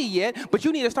money yet, but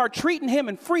you need to start treating him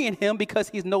and freeing him because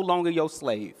he's no longer your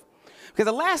slave. Because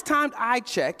the last time I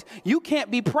checked, you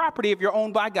can't be property if you're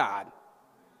owned by God.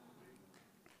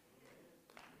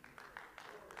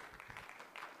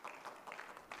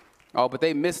 Oh, but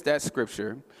they missed that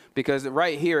scripture because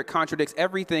right here it contradicts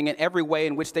everything in every way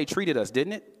in which they treated us,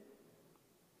 didn't it?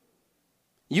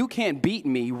 You can't beat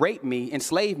me, rape me,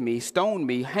 enslave me, stone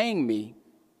me, hang me,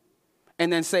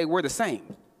 and then say we're the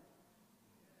same.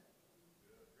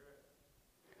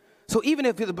 So even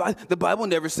if the Bible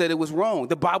never said it was wrong,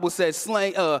 the Bible said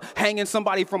hanging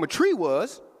somebody from a tree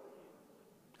was.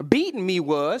 Beating me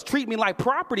was, treating me like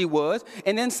property was,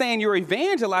 and then saying you're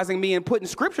evangelizing me and putting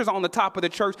scriptures on the top of the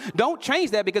church. Don't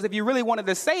change that because if you really wanted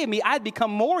to save me, I'd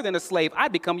become more than a slave.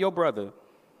 I'd become your brother.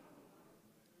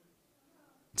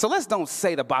 So let's don't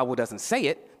say the Bible doesn't say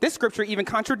it. This scripture even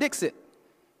contradicts it.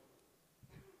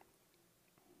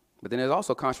 But then it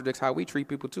also contradicts how we treat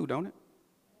people too, don't it?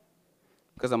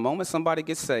 Because the moment somebody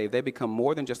gets saved, they become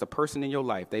more than just a person in your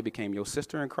life. They became your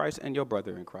sister in Christ and your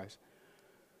brother in Christ.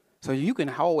 So you can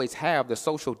always have the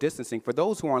social distancing. For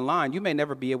those who are online, you may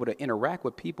never be able to interact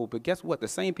with people, but guess what? The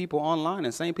same people online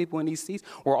and same people in these seats,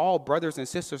 we're all brothers and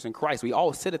sisters in Christ. We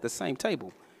all sit at the same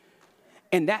table.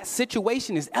 And that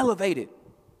situation is elevated.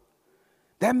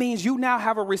 That means you now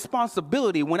have a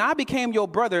responsibility. When I became your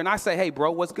brother and I say, hey,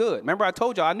 bro, what's good? Remember I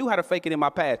told you I knew how to fake it in my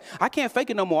past. I can't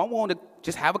fake it no more. I want to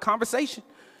just have a conversation.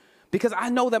 Because I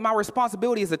know that my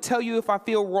responsibility is to tell you if I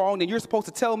feel wrong, and you're supposed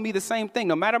to tell me the same thing,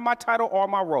 no matter my title or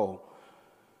my role.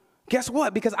 Guess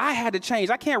what? Because I had to change.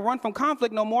 I can't run from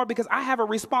conflict no more because I have a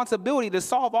responsibility to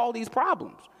solve all these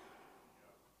problems.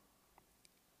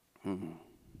 Let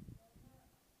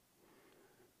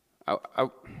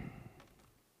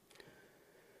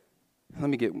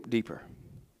me get deeper.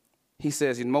 He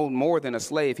says he's more than a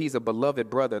slave. He's a beloved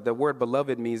brother. The word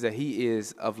beloved means that he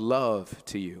is of love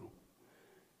to you.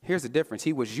 Here's the difference.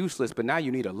 He was useless, but now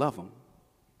you need to love him.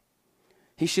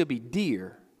 He should be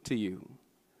dear to you.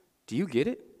 Do you get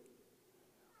it?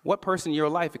 What person in your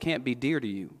life can't be dear to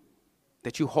you,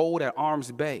 that you hold at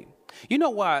arm's bay? You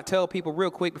know why I tell people real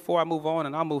quick before I move on,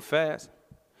 and I'll move fast?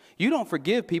 You don't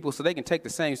forgive people so they can take the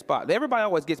same spot. Everybody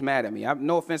always gets mad at me.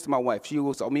 No offense to my wife. Me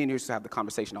and her used to have the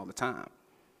conversation all the time.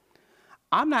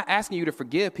 I'm not asking you to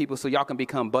forgive people so y'all can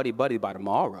become buddy-buddy by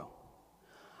tomorrow.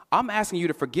 I'm asking you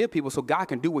to forgive people so God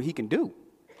can do what he can do.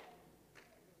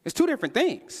 It's two different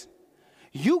things.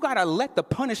 You got to let the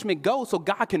punishment go so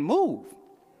God can move.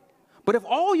 But if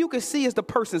all you can see is the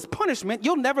person's punishment,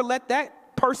 you'll never let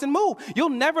that person move. You'll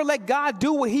never let God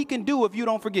do what he can do if you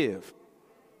don't forgive.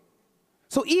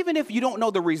 So even if you don't know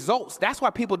the results, that's why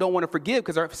people don't want to forgive,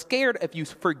 because they're scared if you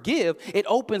forgive, it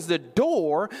opens the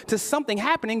door to something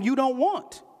happening you don't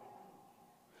want.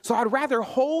 So I'd rather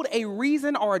hold a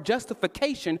reason or a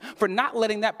justification for not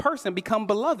letting that person become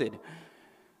beloved.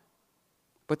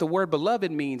 But the word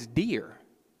beloved means dear,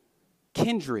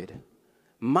 kindred,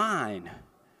 mine.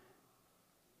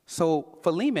 So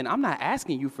Philemon, I'm not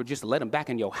asking you for just to let him back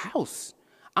in your house.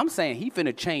 I'm saying he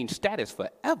finna change status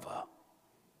forever.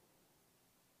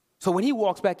 So when he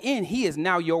walks back in, he is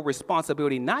now your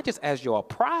responsibility, not just as your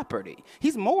property.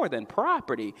 He's more than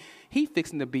property. He's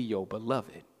fixing to be your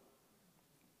beloved.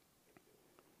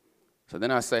 So then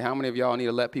I say, how many of y'all need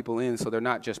to let people in so they're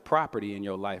not just property in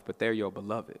your life, but they're your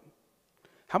beloved?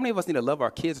 How many of us need to love our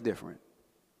kids different?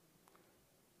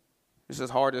 This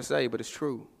is hard to say, but it's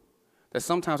true. That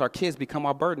sometimes our kids become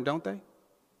our burden, don't they?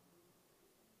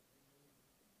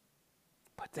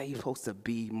 But they're supposed to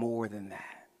be more than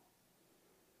that.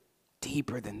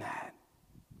 Deeper than that.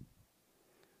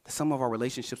 Some of our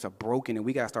relationships are broken, and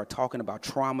we got to start talking about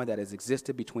trauma that has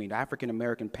existed between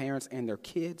African-American parents and their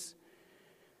kids.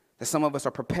 That some of us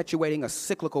are perpetuating a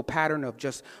cyclical pattern of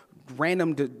just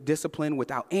random discipline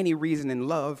without any reason in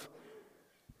love,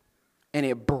 and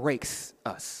it breaks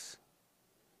us.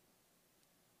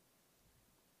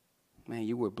 Man,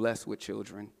 you were blessed with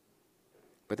children.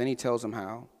 But then he tells them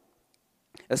how.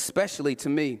 Especially to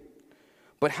me.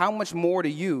 But how much more to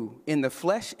you in the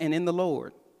flesh and in the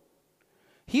Lord?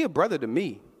 He a brother to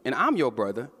me, and I'm your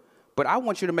brother, but I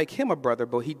want you to make him a brother.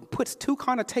 But he puts two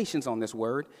connotations on this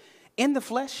word, in the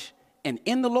flesh and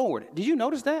in the Lord. Did you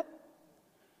notice that?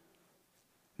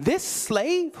 This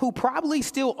slave who probably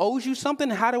still owes you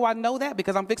something, how do I know that?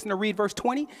 Because I'm fixing to read verse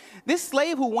 20. This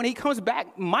slave who, when he comes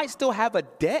back, might still have a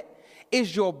debt,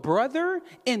 is your brother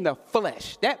in the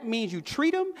flesh. That means you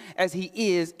treat him as he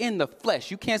is in the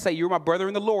flesh. You can't say, you're my brother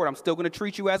in the Lord, I'm still going to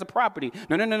treat you as a property.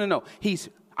 No.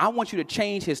 I want you to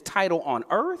change his title on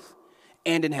earth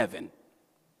and in heaven.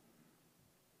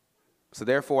 So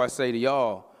therefore I say to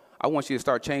y'all, I want you to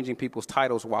start changing people's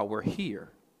titles while we're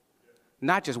here,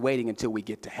 not just waiting until we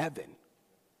get to heaven.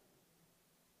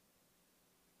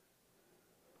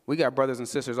 We got brothers and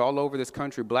sisters all over this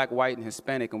country, black, white, and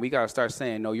Hispanic, and we got to start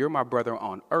saying, no, you're my brother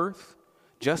on earth,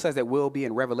 just as it will be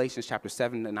in Revelation chapter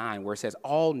 7 to 9, where it says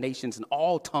all nations and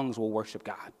all tongues will worship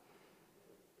God.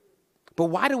 But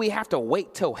why do we have to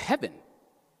wait till heaven?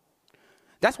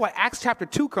 That's why Acts chapter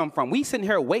 2 come from. We sitting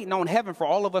here waiting on heaven for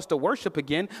all of us to worship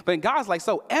again. But God's like,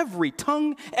 so every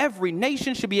tongue, every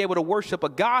nation should be able to worship a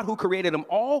God who created them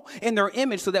all in their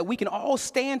image so that we can all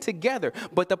stand together.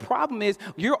 But the problem is,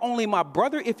 you're only my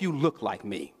brother if you look like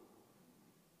me.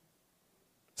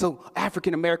 So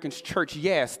African Americans church,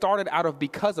 started out of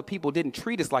because of people didn't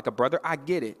treat us like a brother. I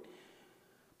get it.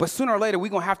 But sooner or later,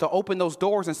 we're going to have to open those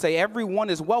doors and say,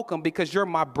 everyone is welcome because you're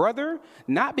my brother,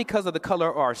 not because of the color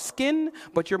of our skin,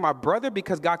 but you're my brother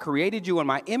because God created you in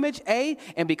my image,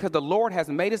 and because the Lord has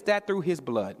made us that through his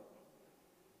blood.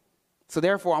 So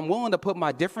therefore, I'm willing to put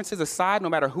my differences aside no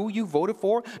matter who you voted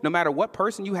for, no matter what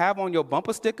person you have on your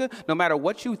bumper sticker, no matter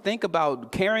what you think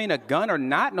about carrying a gun or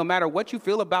not, no matter what you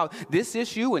feel about this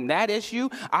issue and that issue.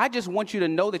 I just want you to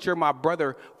know that you're my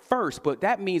brother first, but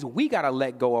that means we got to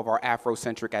let go of our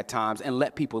Afrocentric at times and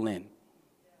let people in.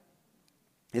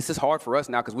 This is hard for us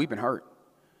now because we've been hurt.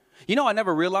 You know, I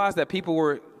never realized that people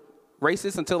were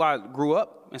racist until I grew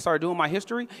up and started doing my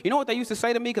history. You know what they used to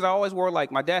say to me? Because I always wore,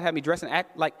 like, my dad had me dressing,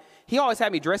 he always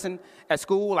had me dressing at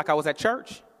school like I was at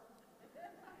church.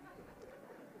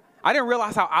 I didn't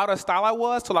realize how out of style I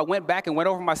was till I went back and went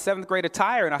over my 7th grade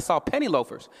attire and I saw penny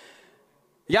loafers.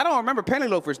 Y'all don't remember penny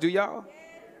loafers, do y'all?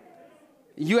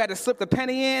 You had to slip the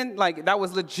penny in, like that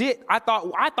was legit. I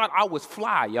thought I was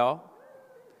fly, y'all.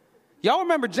 Y'all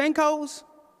remember Jenkos?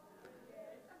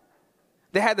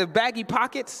 They had the baggy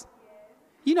pockets.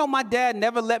 You know, my dad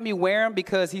never let me wear them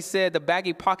because he said the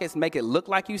baggy pockets make it look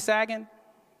like you sagging.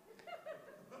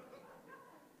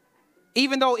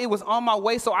 Even though it was on my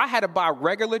waist, so I had to buy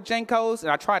regular Jenkos,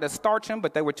 and I tried to starch them,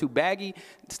 but they were too baggy.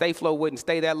 Stay-Flow wouldn't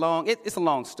stay that long. It's a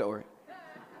long story.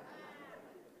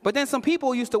 But then some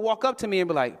people used to walk up to me and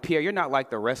be like, Pierre, you're not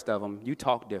like the rest of them. You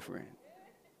talk different.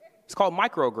 It's called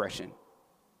microaggression.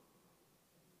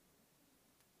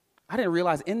 I didn't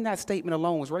realize in that statement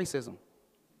alone was racism.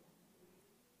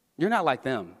 You're not like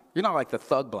them. You're not like the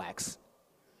thug blacks.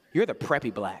 You're the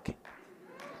preppy black.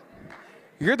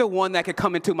 You're the one that could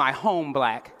come into my home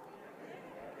black.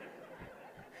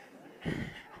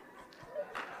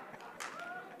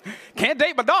 Can't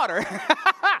date my daughter.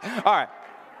 All right.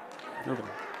 Okay.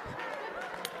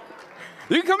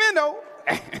 You can come in, though.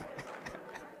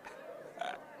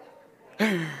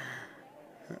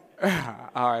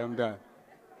 All right, I'm done.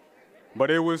 But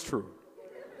it was true.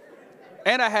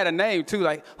 And I had a name, too,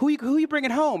 like, who you bringing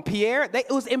home? Pierre?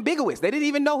 It was ambiguous. They didn't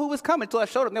even know who was coming until I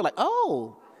showed up. They're like,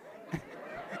 oh.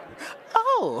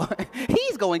 Oh,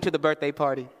 he's going to the birthday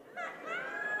party.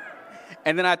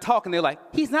 And then I talk, and they're like,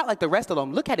 he's not like the rest of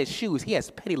them. Look at his shoes. He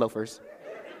has penny loafers.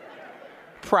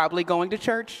 Probably going to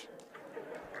church.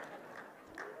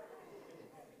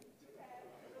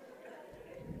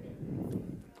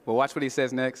 Well, watch what he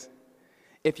says next.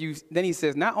 Then he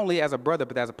says, not only as a brother,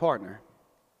 but as a partner.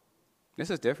 This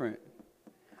is different.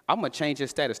 I'm going to change his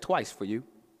status twice for you.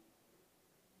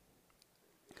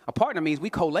 A partner means we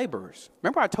co-laborers.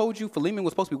 Remember I told you Philemon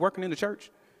was supposed to be working in the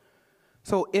church?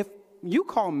 So if you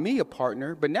call me a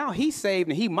partner, but now he's saved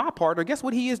and he's my partner, guess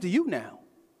what he is to you now?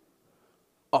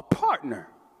 A partner.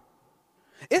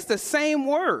 It's the same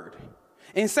word.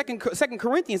 In 2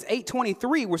 Corinthians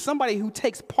 8:23, where somebody who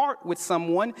takes part with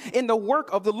someone in the work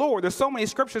of the Lord. There's so many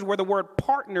scriptures where the word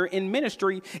partner in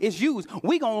ministry is used.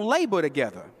 We're going to labor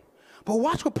together. But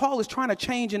watch what Paul is trying to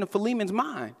change in Philemon's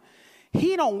mind.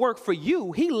 He don't work for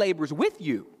you. He labors with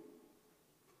you.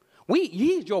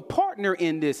 He's your partner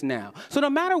in this now. So no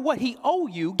matter what he owe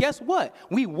you, guess what?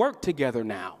 We work together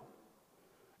now.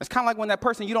 It's kind of like when that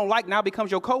person you don't like now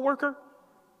becomes your coworker.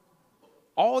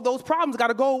 All those problems got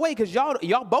to go away because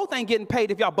y'all both ain't getting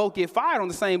paid if y'all both get fired on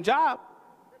the same job.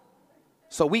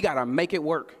 So we got to make it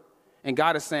work. And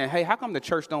God is saying, hey, how come the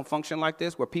church don't function like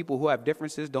this where people who have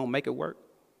differences don't make it work?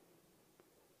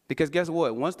 Because guess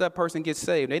what? Once that person gets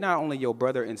saved, they not only your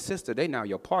brother and sister, they now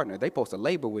your partner. They supposed to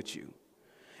labor with you.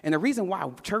 And the reason why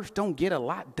church don't get a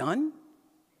lot done,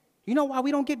 you know why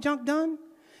we don't get junk done?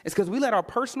 It's because we let our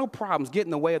personal problems get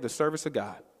in the way of the service of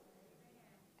God.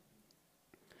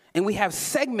 And we have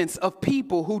segments of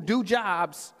people who do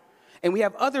jobs, and we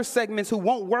have other segments who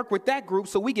won't work with that group,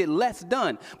 so we get less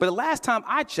done. But the last time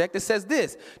I checked, it says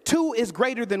this: 2 is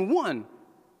greater than 1,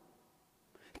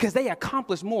 because they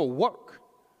accomplish more work.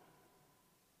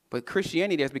 But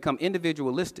Christianity has become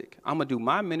individualistic. I'm going to do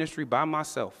my ministry by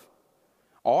myself,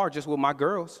 or just with my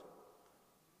girls.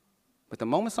 But the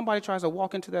moment somebody tries to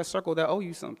walk into that circle, they owe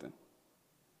you something.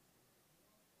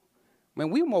 Man,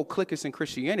 we're more cliquish in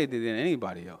Christianity than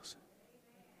anybody else.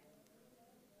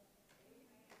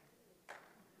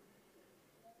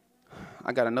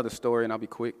 I got another story, and I'll be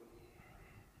quick.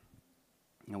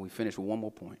 And we finish with one more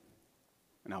point,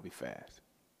 and I'll be fast.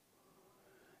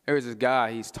 There was this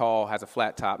guy, he's tall, has a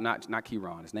flat top, not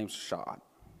Kieran, his name's Shad.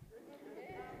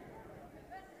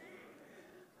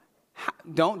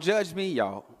 Don't judge me,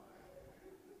 y'all,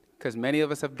 because many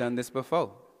of us have done this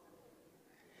before.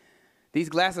 These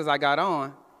glasses I got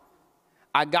on,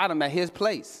 I got them at his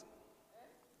place.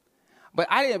 But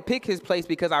I didn't pick his place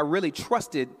because I really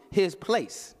trusted his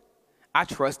place. I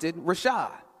trusted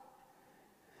Rashad.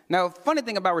 Now, the funny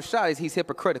thing about Rashad is he's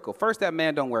hypocritical. First, that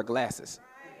man don't wear glasses.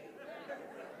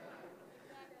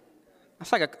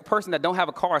 It's like a person that don't have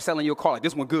a car selling you a car like,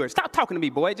 this one good. Stop talking to me,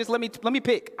 boy. Just let me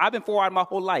pick. I've been 4-eyed my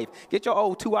whole life. Get your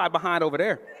old 2-eyed behind over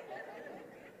there.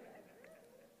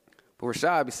 But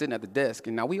Rashad be sitting at the desk,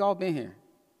 and now we all been here.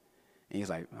 And he's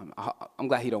like, I'm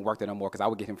glad he don't work there no more because I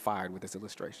would get him fired with this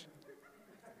illustration.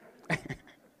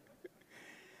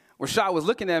 Rashad was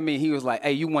looking at me, and he was like,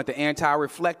 hey, you want the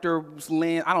anti-reflector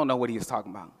lens? I don't know what he was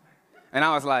talking about. And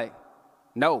I was like,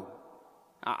 no.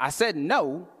 I said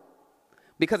no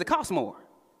because it costs more.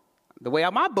 The way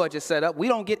my budget's set up, we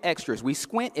don't get extras. We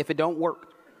squint if it don't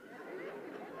work.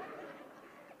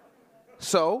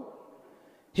 So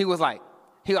he was like,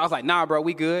 I was like, nah, bro,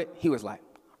 we good. He was like,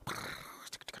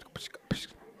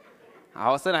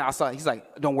 all of a sudden I saw, he's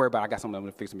like, don't worry about it. I got something I'm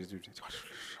going to fix. I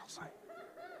was like,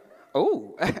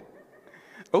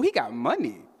 oh, he got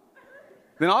money.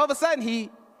 Then all of a sudden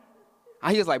he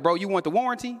was like, bro, you want the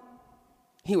warranty?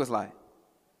 He was like,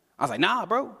 I was like, nah,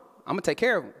 bro, I'm going to take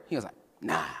care of him. He was like,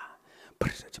 nah.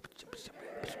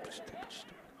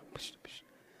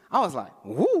 I was like,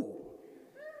 woo,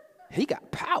 he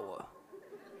got power.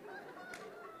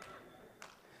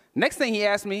 Next thing he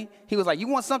asked me, he was like, you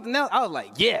want something else? I was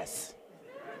like, yes.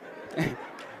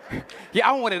 Yeah,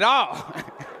 I want it all.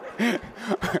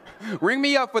 Ring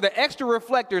me up for the extra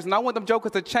reflectors, and I want them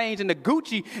jokers to change into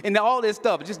Gucci and all this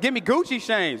stuff. Just give me Gucci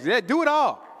chains. Yeah, do it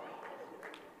all.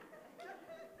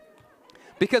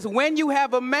 Because when you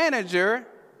have a manager,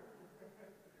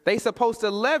 they're supposed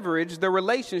to leverage the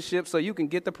relationship so you can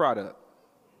get the product.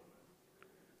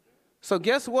 So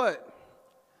guess what?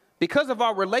 Because of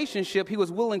our relationship, he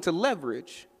was willing to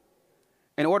leverage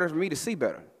in order for me to see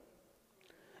better.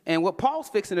 And what Paul's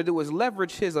fixing to do is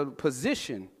leverage his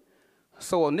position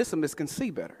so Onesimus can see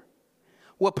better.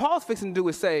 What Paul's fixing to do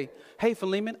is say, hey,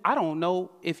 Philemon, I don't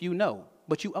know if you know,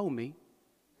 but you owe me.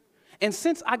 And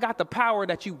since I got the power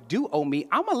that you do owe me,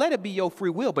 I'm going to let it be your free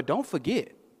will, but don't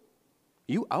forget,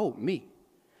 you owe me.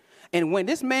 And when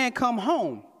this man come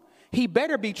home, he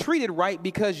better be treated right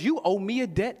because you owe me a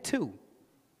debt too.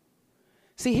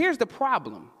 See, here's the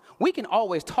problem. We can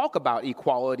always talk about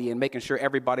equality and making sure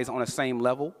everybody's on the same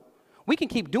level. We can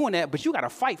keep doing that, but you got to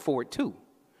fight for it too.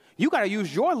 You got to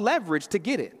use your leverage to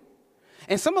get it.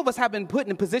 And some of us have been put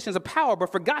in positions of power,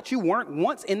 but forgot you weren't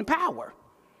once in power.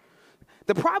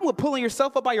 The problem with pulling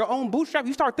yourself up by your own bootstrap,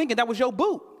 you start thinking that was your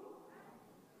boot.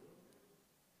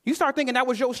 You start thinking that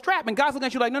was your strap, and God's looking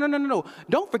at you like, no.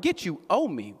 Don't forget you owe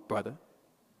me, brother.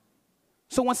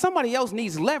 So when somebody else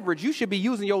needs leverage, you should be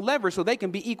using your leverage so they can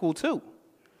be equal too.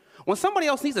 When somebody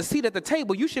else needs a seat at the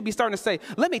table, you should be starting to say,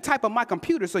 let me type on my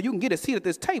computer so you can get a seat at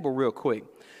this table real quick.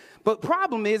 But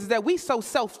problem is that we so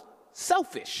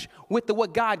selfish with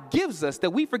what God gives us that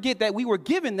we forget that we were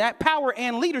given that power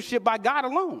and leadership by God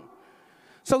alone.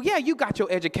 So yeah, you got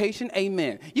your education,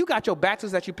 amen. You got your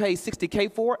bachelor's that you paid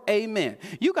 $60K for, amen.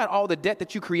 You got all the debt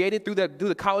that you created through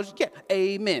the college, yeah,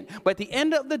 amen. But at the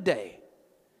end of the day,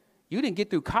 you didn't get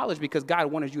through college because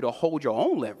God wanted you to hold your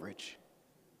own leverage.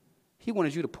 He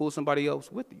wanted you to pull somebody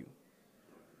else with you.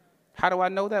 How do I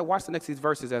know that? Watch the next these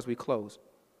verses as we close.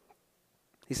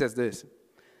 He says this,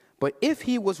 but if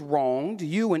he was wronged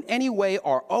you in any way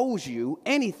or owes you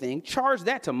anything, charge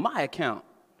that to my account.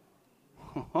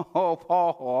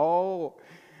 Oh,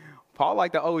 Paul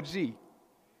like the OG.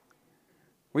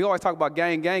 We always talk about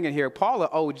gang in here. Paul an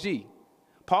OG.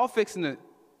 Paul fixing to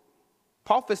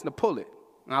pull it,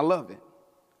 and I love it.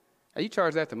 Now you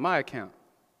charge that to my account.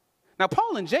 Now,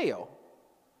 Paul in jail,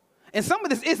 and some of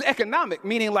this is economic,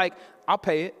 meaning like, I'll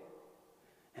pay it.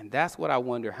 And that's what I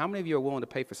wonder. How many of you are willing to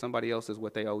pay for somebody else's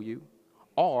what they owe you?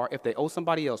 Or if they owe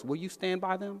somebody else, will you stand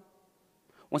by them?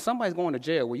 When somebody's going to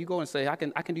jail, will you go and say, I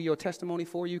can do your testimony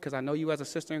for you because I know you as a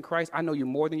sister in Christ. I know you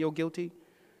more than you're guilty.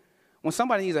 When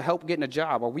somebody needs help getting a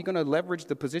job, are we going to leverage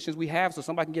the positions we have so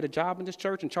somebody can get a job in this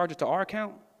church and charge it to our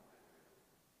account?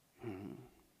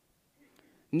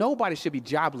 Nobody should be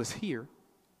jobless here.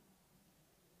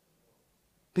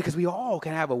 Because we all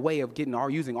can have a way of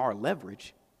using our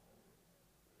leverage.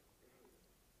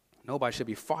 Nobody should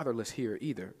be fatherless here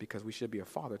either, because we should be a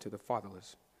father to the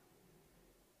fatherless.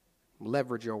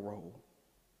 Leverage your role.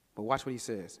 But watch what he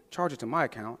says. Charge it to my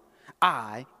account.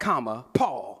 I,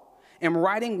 Paul, am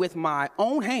writing with my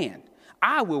own hand.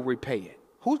 I will repay it.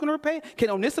 Who's going to repay it? Can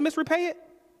Onesimus repay it?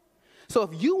 So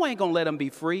if you ain't going to let him be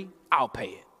free, I'll pay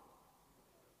it.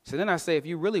 So then I say, if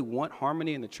you really want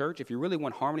harmony in the church, if you really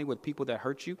want harmony with people that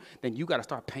hurt you, then you got to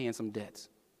start paying some debts.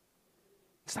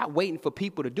 Stop waiting for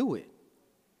people to do it.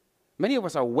 Many of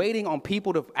us are waiting on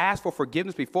people to ask for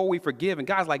forgiveness before we forgive. And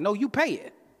God's like, no, you pay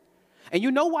it. And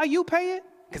you know why you pay it?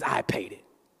 Because I paid it.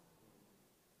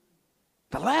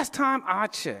 The last time I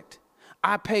checked,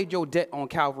 I paid your debt on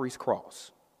Calvary's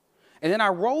cross. And then I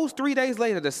rose 3 days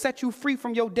later to set you free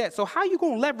from your debt. So how you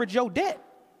going to leverage your debt?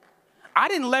 I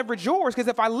didn't leverage yours because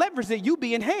if I leveraged it, you'd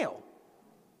be in hell.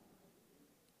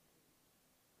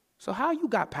 So how you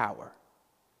got power?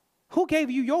 Who gave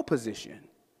you your position?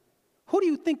 Who do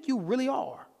you think you really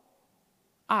are?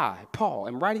 I, Paul,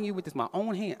 am writing you with this my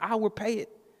own hand. I will pay it.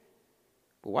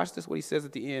 But watch this, what he says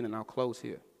at the end, and I'll close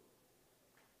here.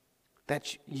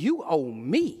 That you owe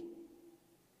me,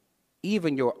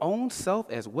 even your own self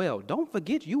as well. Don't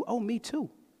forget you owe me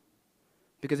too.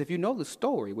 Because if you know the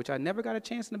story, which I never got a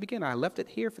chance in the beginning, I left it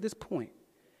here for this point.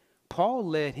 Paul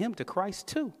led him to Christ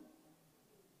too.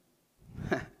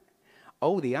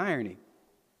 Oh, the irony.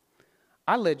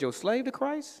 I led your slave to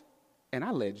Christ, and I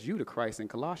led you to Christ in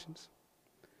Colossians.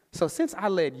 So since I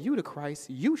led you to Christ,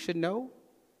 you should know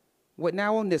what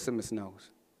now Onesimus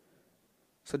knows.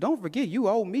 So don't forget you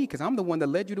owe me because I'm the one that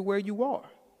led you to where you are.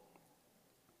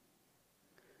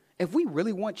 If we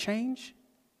really want change,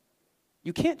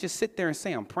 you can't just sit there and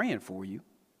say, I'm praying for you.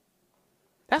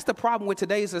 That's the problem with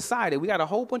today's society. We got a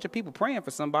whole bunch of people praying for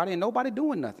somebody and nobody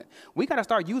doing nothing. We got to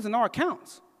start using our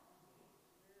accounts.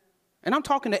 And I'm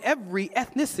talking to every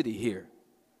ethnicity here,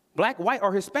 black, white,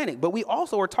 or Hispanic. But we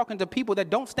also are talking to people that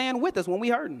don't stand with us when we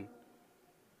hurting.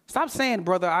 Stop saying,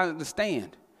 brother, I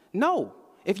understand. No,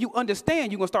 If you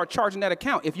understand, you're going to start charging that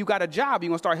account. If you got a job, you're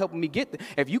going to start helping me get it.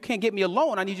 If you can't get me a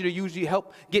loan, I need you to use your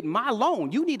help get my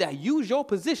loan. You need to use your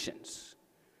positions.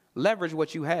 Leverage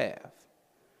what you have.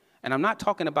 And I'm not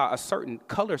talking about a certain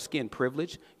color skin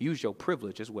privilege. Use your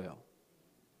privilege as well.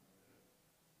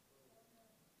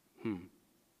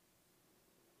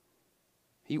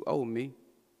 You owe me.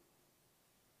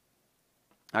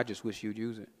 I just wish you'd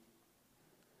use it.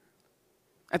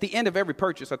 At the end of every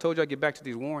purchase, I told you I'd get back to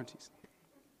these warranties.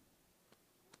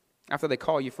 After they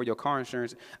call you for your car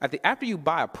insurance, after you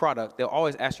buy a product, they'll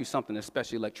always ask you something,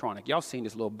 especially electronic. Y'all seen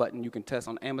this little button you can test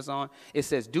on Amazon? It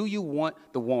says, do you want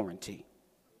the warranty?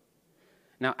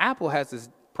 Now, Apple has this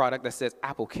product that says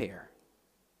Apple Care.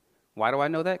 Why do I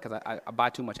know that? Because I buy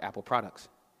too much Apple products.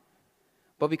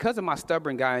 But because of my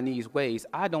stubborn Guyanese ways,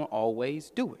 I don't always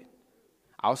do it.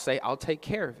 I'll say I'll take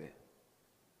care of it.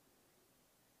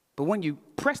 But when you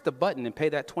press the button and pay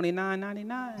that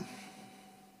 $29.99,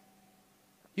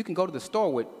 you can go to the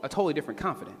store with a totally different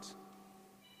confidence.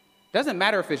 Doesn't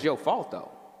matter if it's your fault,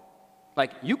 though.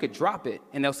 Like, you could drop it,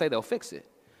 and they'll say they'll fix it.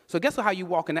 So guess how you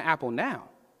walk into Apple now?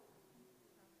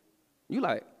 You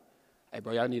like, hey,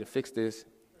 bro, y'all need to fix this.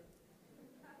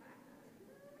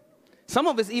 Some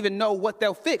of us even know what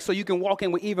they'll fix, so you can walk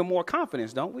in with even more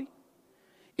confidence, don't we?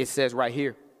 It says right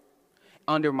here,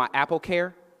 under my Apple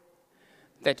Care,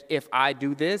 that if I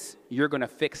do this, you're going to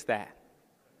fix that.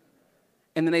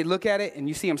 And then they look at it, and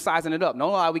you see them sizing it up.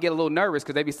 No lie, we get a little nervous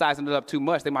because they be sizing it up too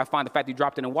much. They might find the fact you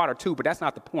dropped it in water, too, but that's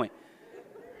not the point.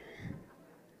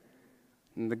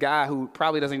 And the guy who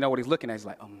probably doesn't know what he's looking at is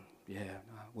like, yeah,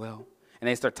 well. And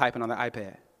they start typing on their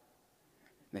iPad.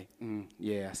 They,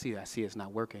 yeah, I see it's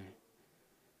not working.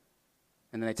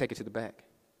 And then they take it to the back.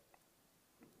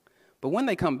 But when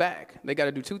they come back, they got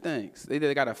to do two things. They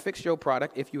either got to fix your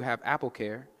product if you have Apple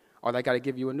Care, or they got to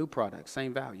give you a new product,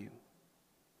 same value.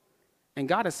 And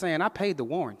God is saying, I paid the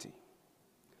warranty.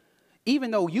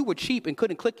 Even though you were cheap and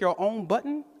couldn't click your own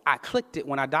button, I clicked it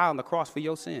when I died on the cross for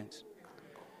your sins.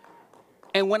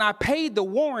 And when I paid the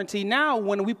warranty, now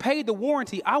when we paid the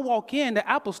warranty, I walk in the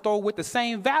Apple store with the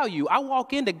same value. I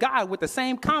walk into God with the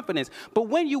same confidence. But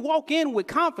when you walk in with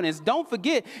confidence, don't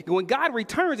forget, when God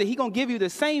returns it, he's going to give you the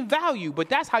same value. But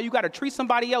that's how you got to treat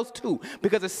somebody else too.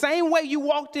 Because the same way you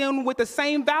walked in with the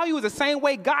same value is the same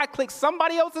way God clicks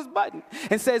somebody else's button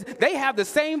and says they have the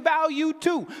same value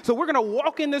too. So we're going to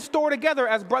walk in this store together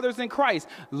as brothers in Christ.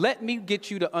 Let me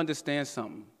get you to understand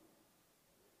something.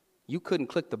 You couldn't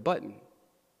click the button.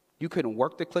 You couldn't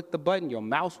work to click the button. Your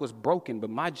mouse was broken, but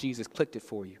my Jesus clicked it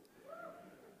for you.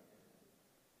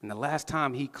 And the last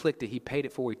time he clicked it, he paid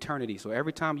it for eternity. So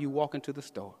every time you walk into the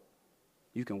store,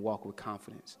 you can walk with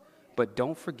confidence. But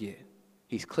don't forget,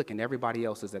 he's clicking everybody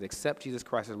else's that accept Jesus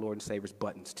Christ as Lord and Savior's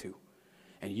buttons too.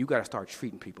 And you got to start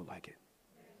treating people like it.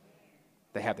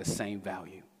 They have the same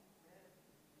value.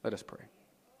 Let us pray.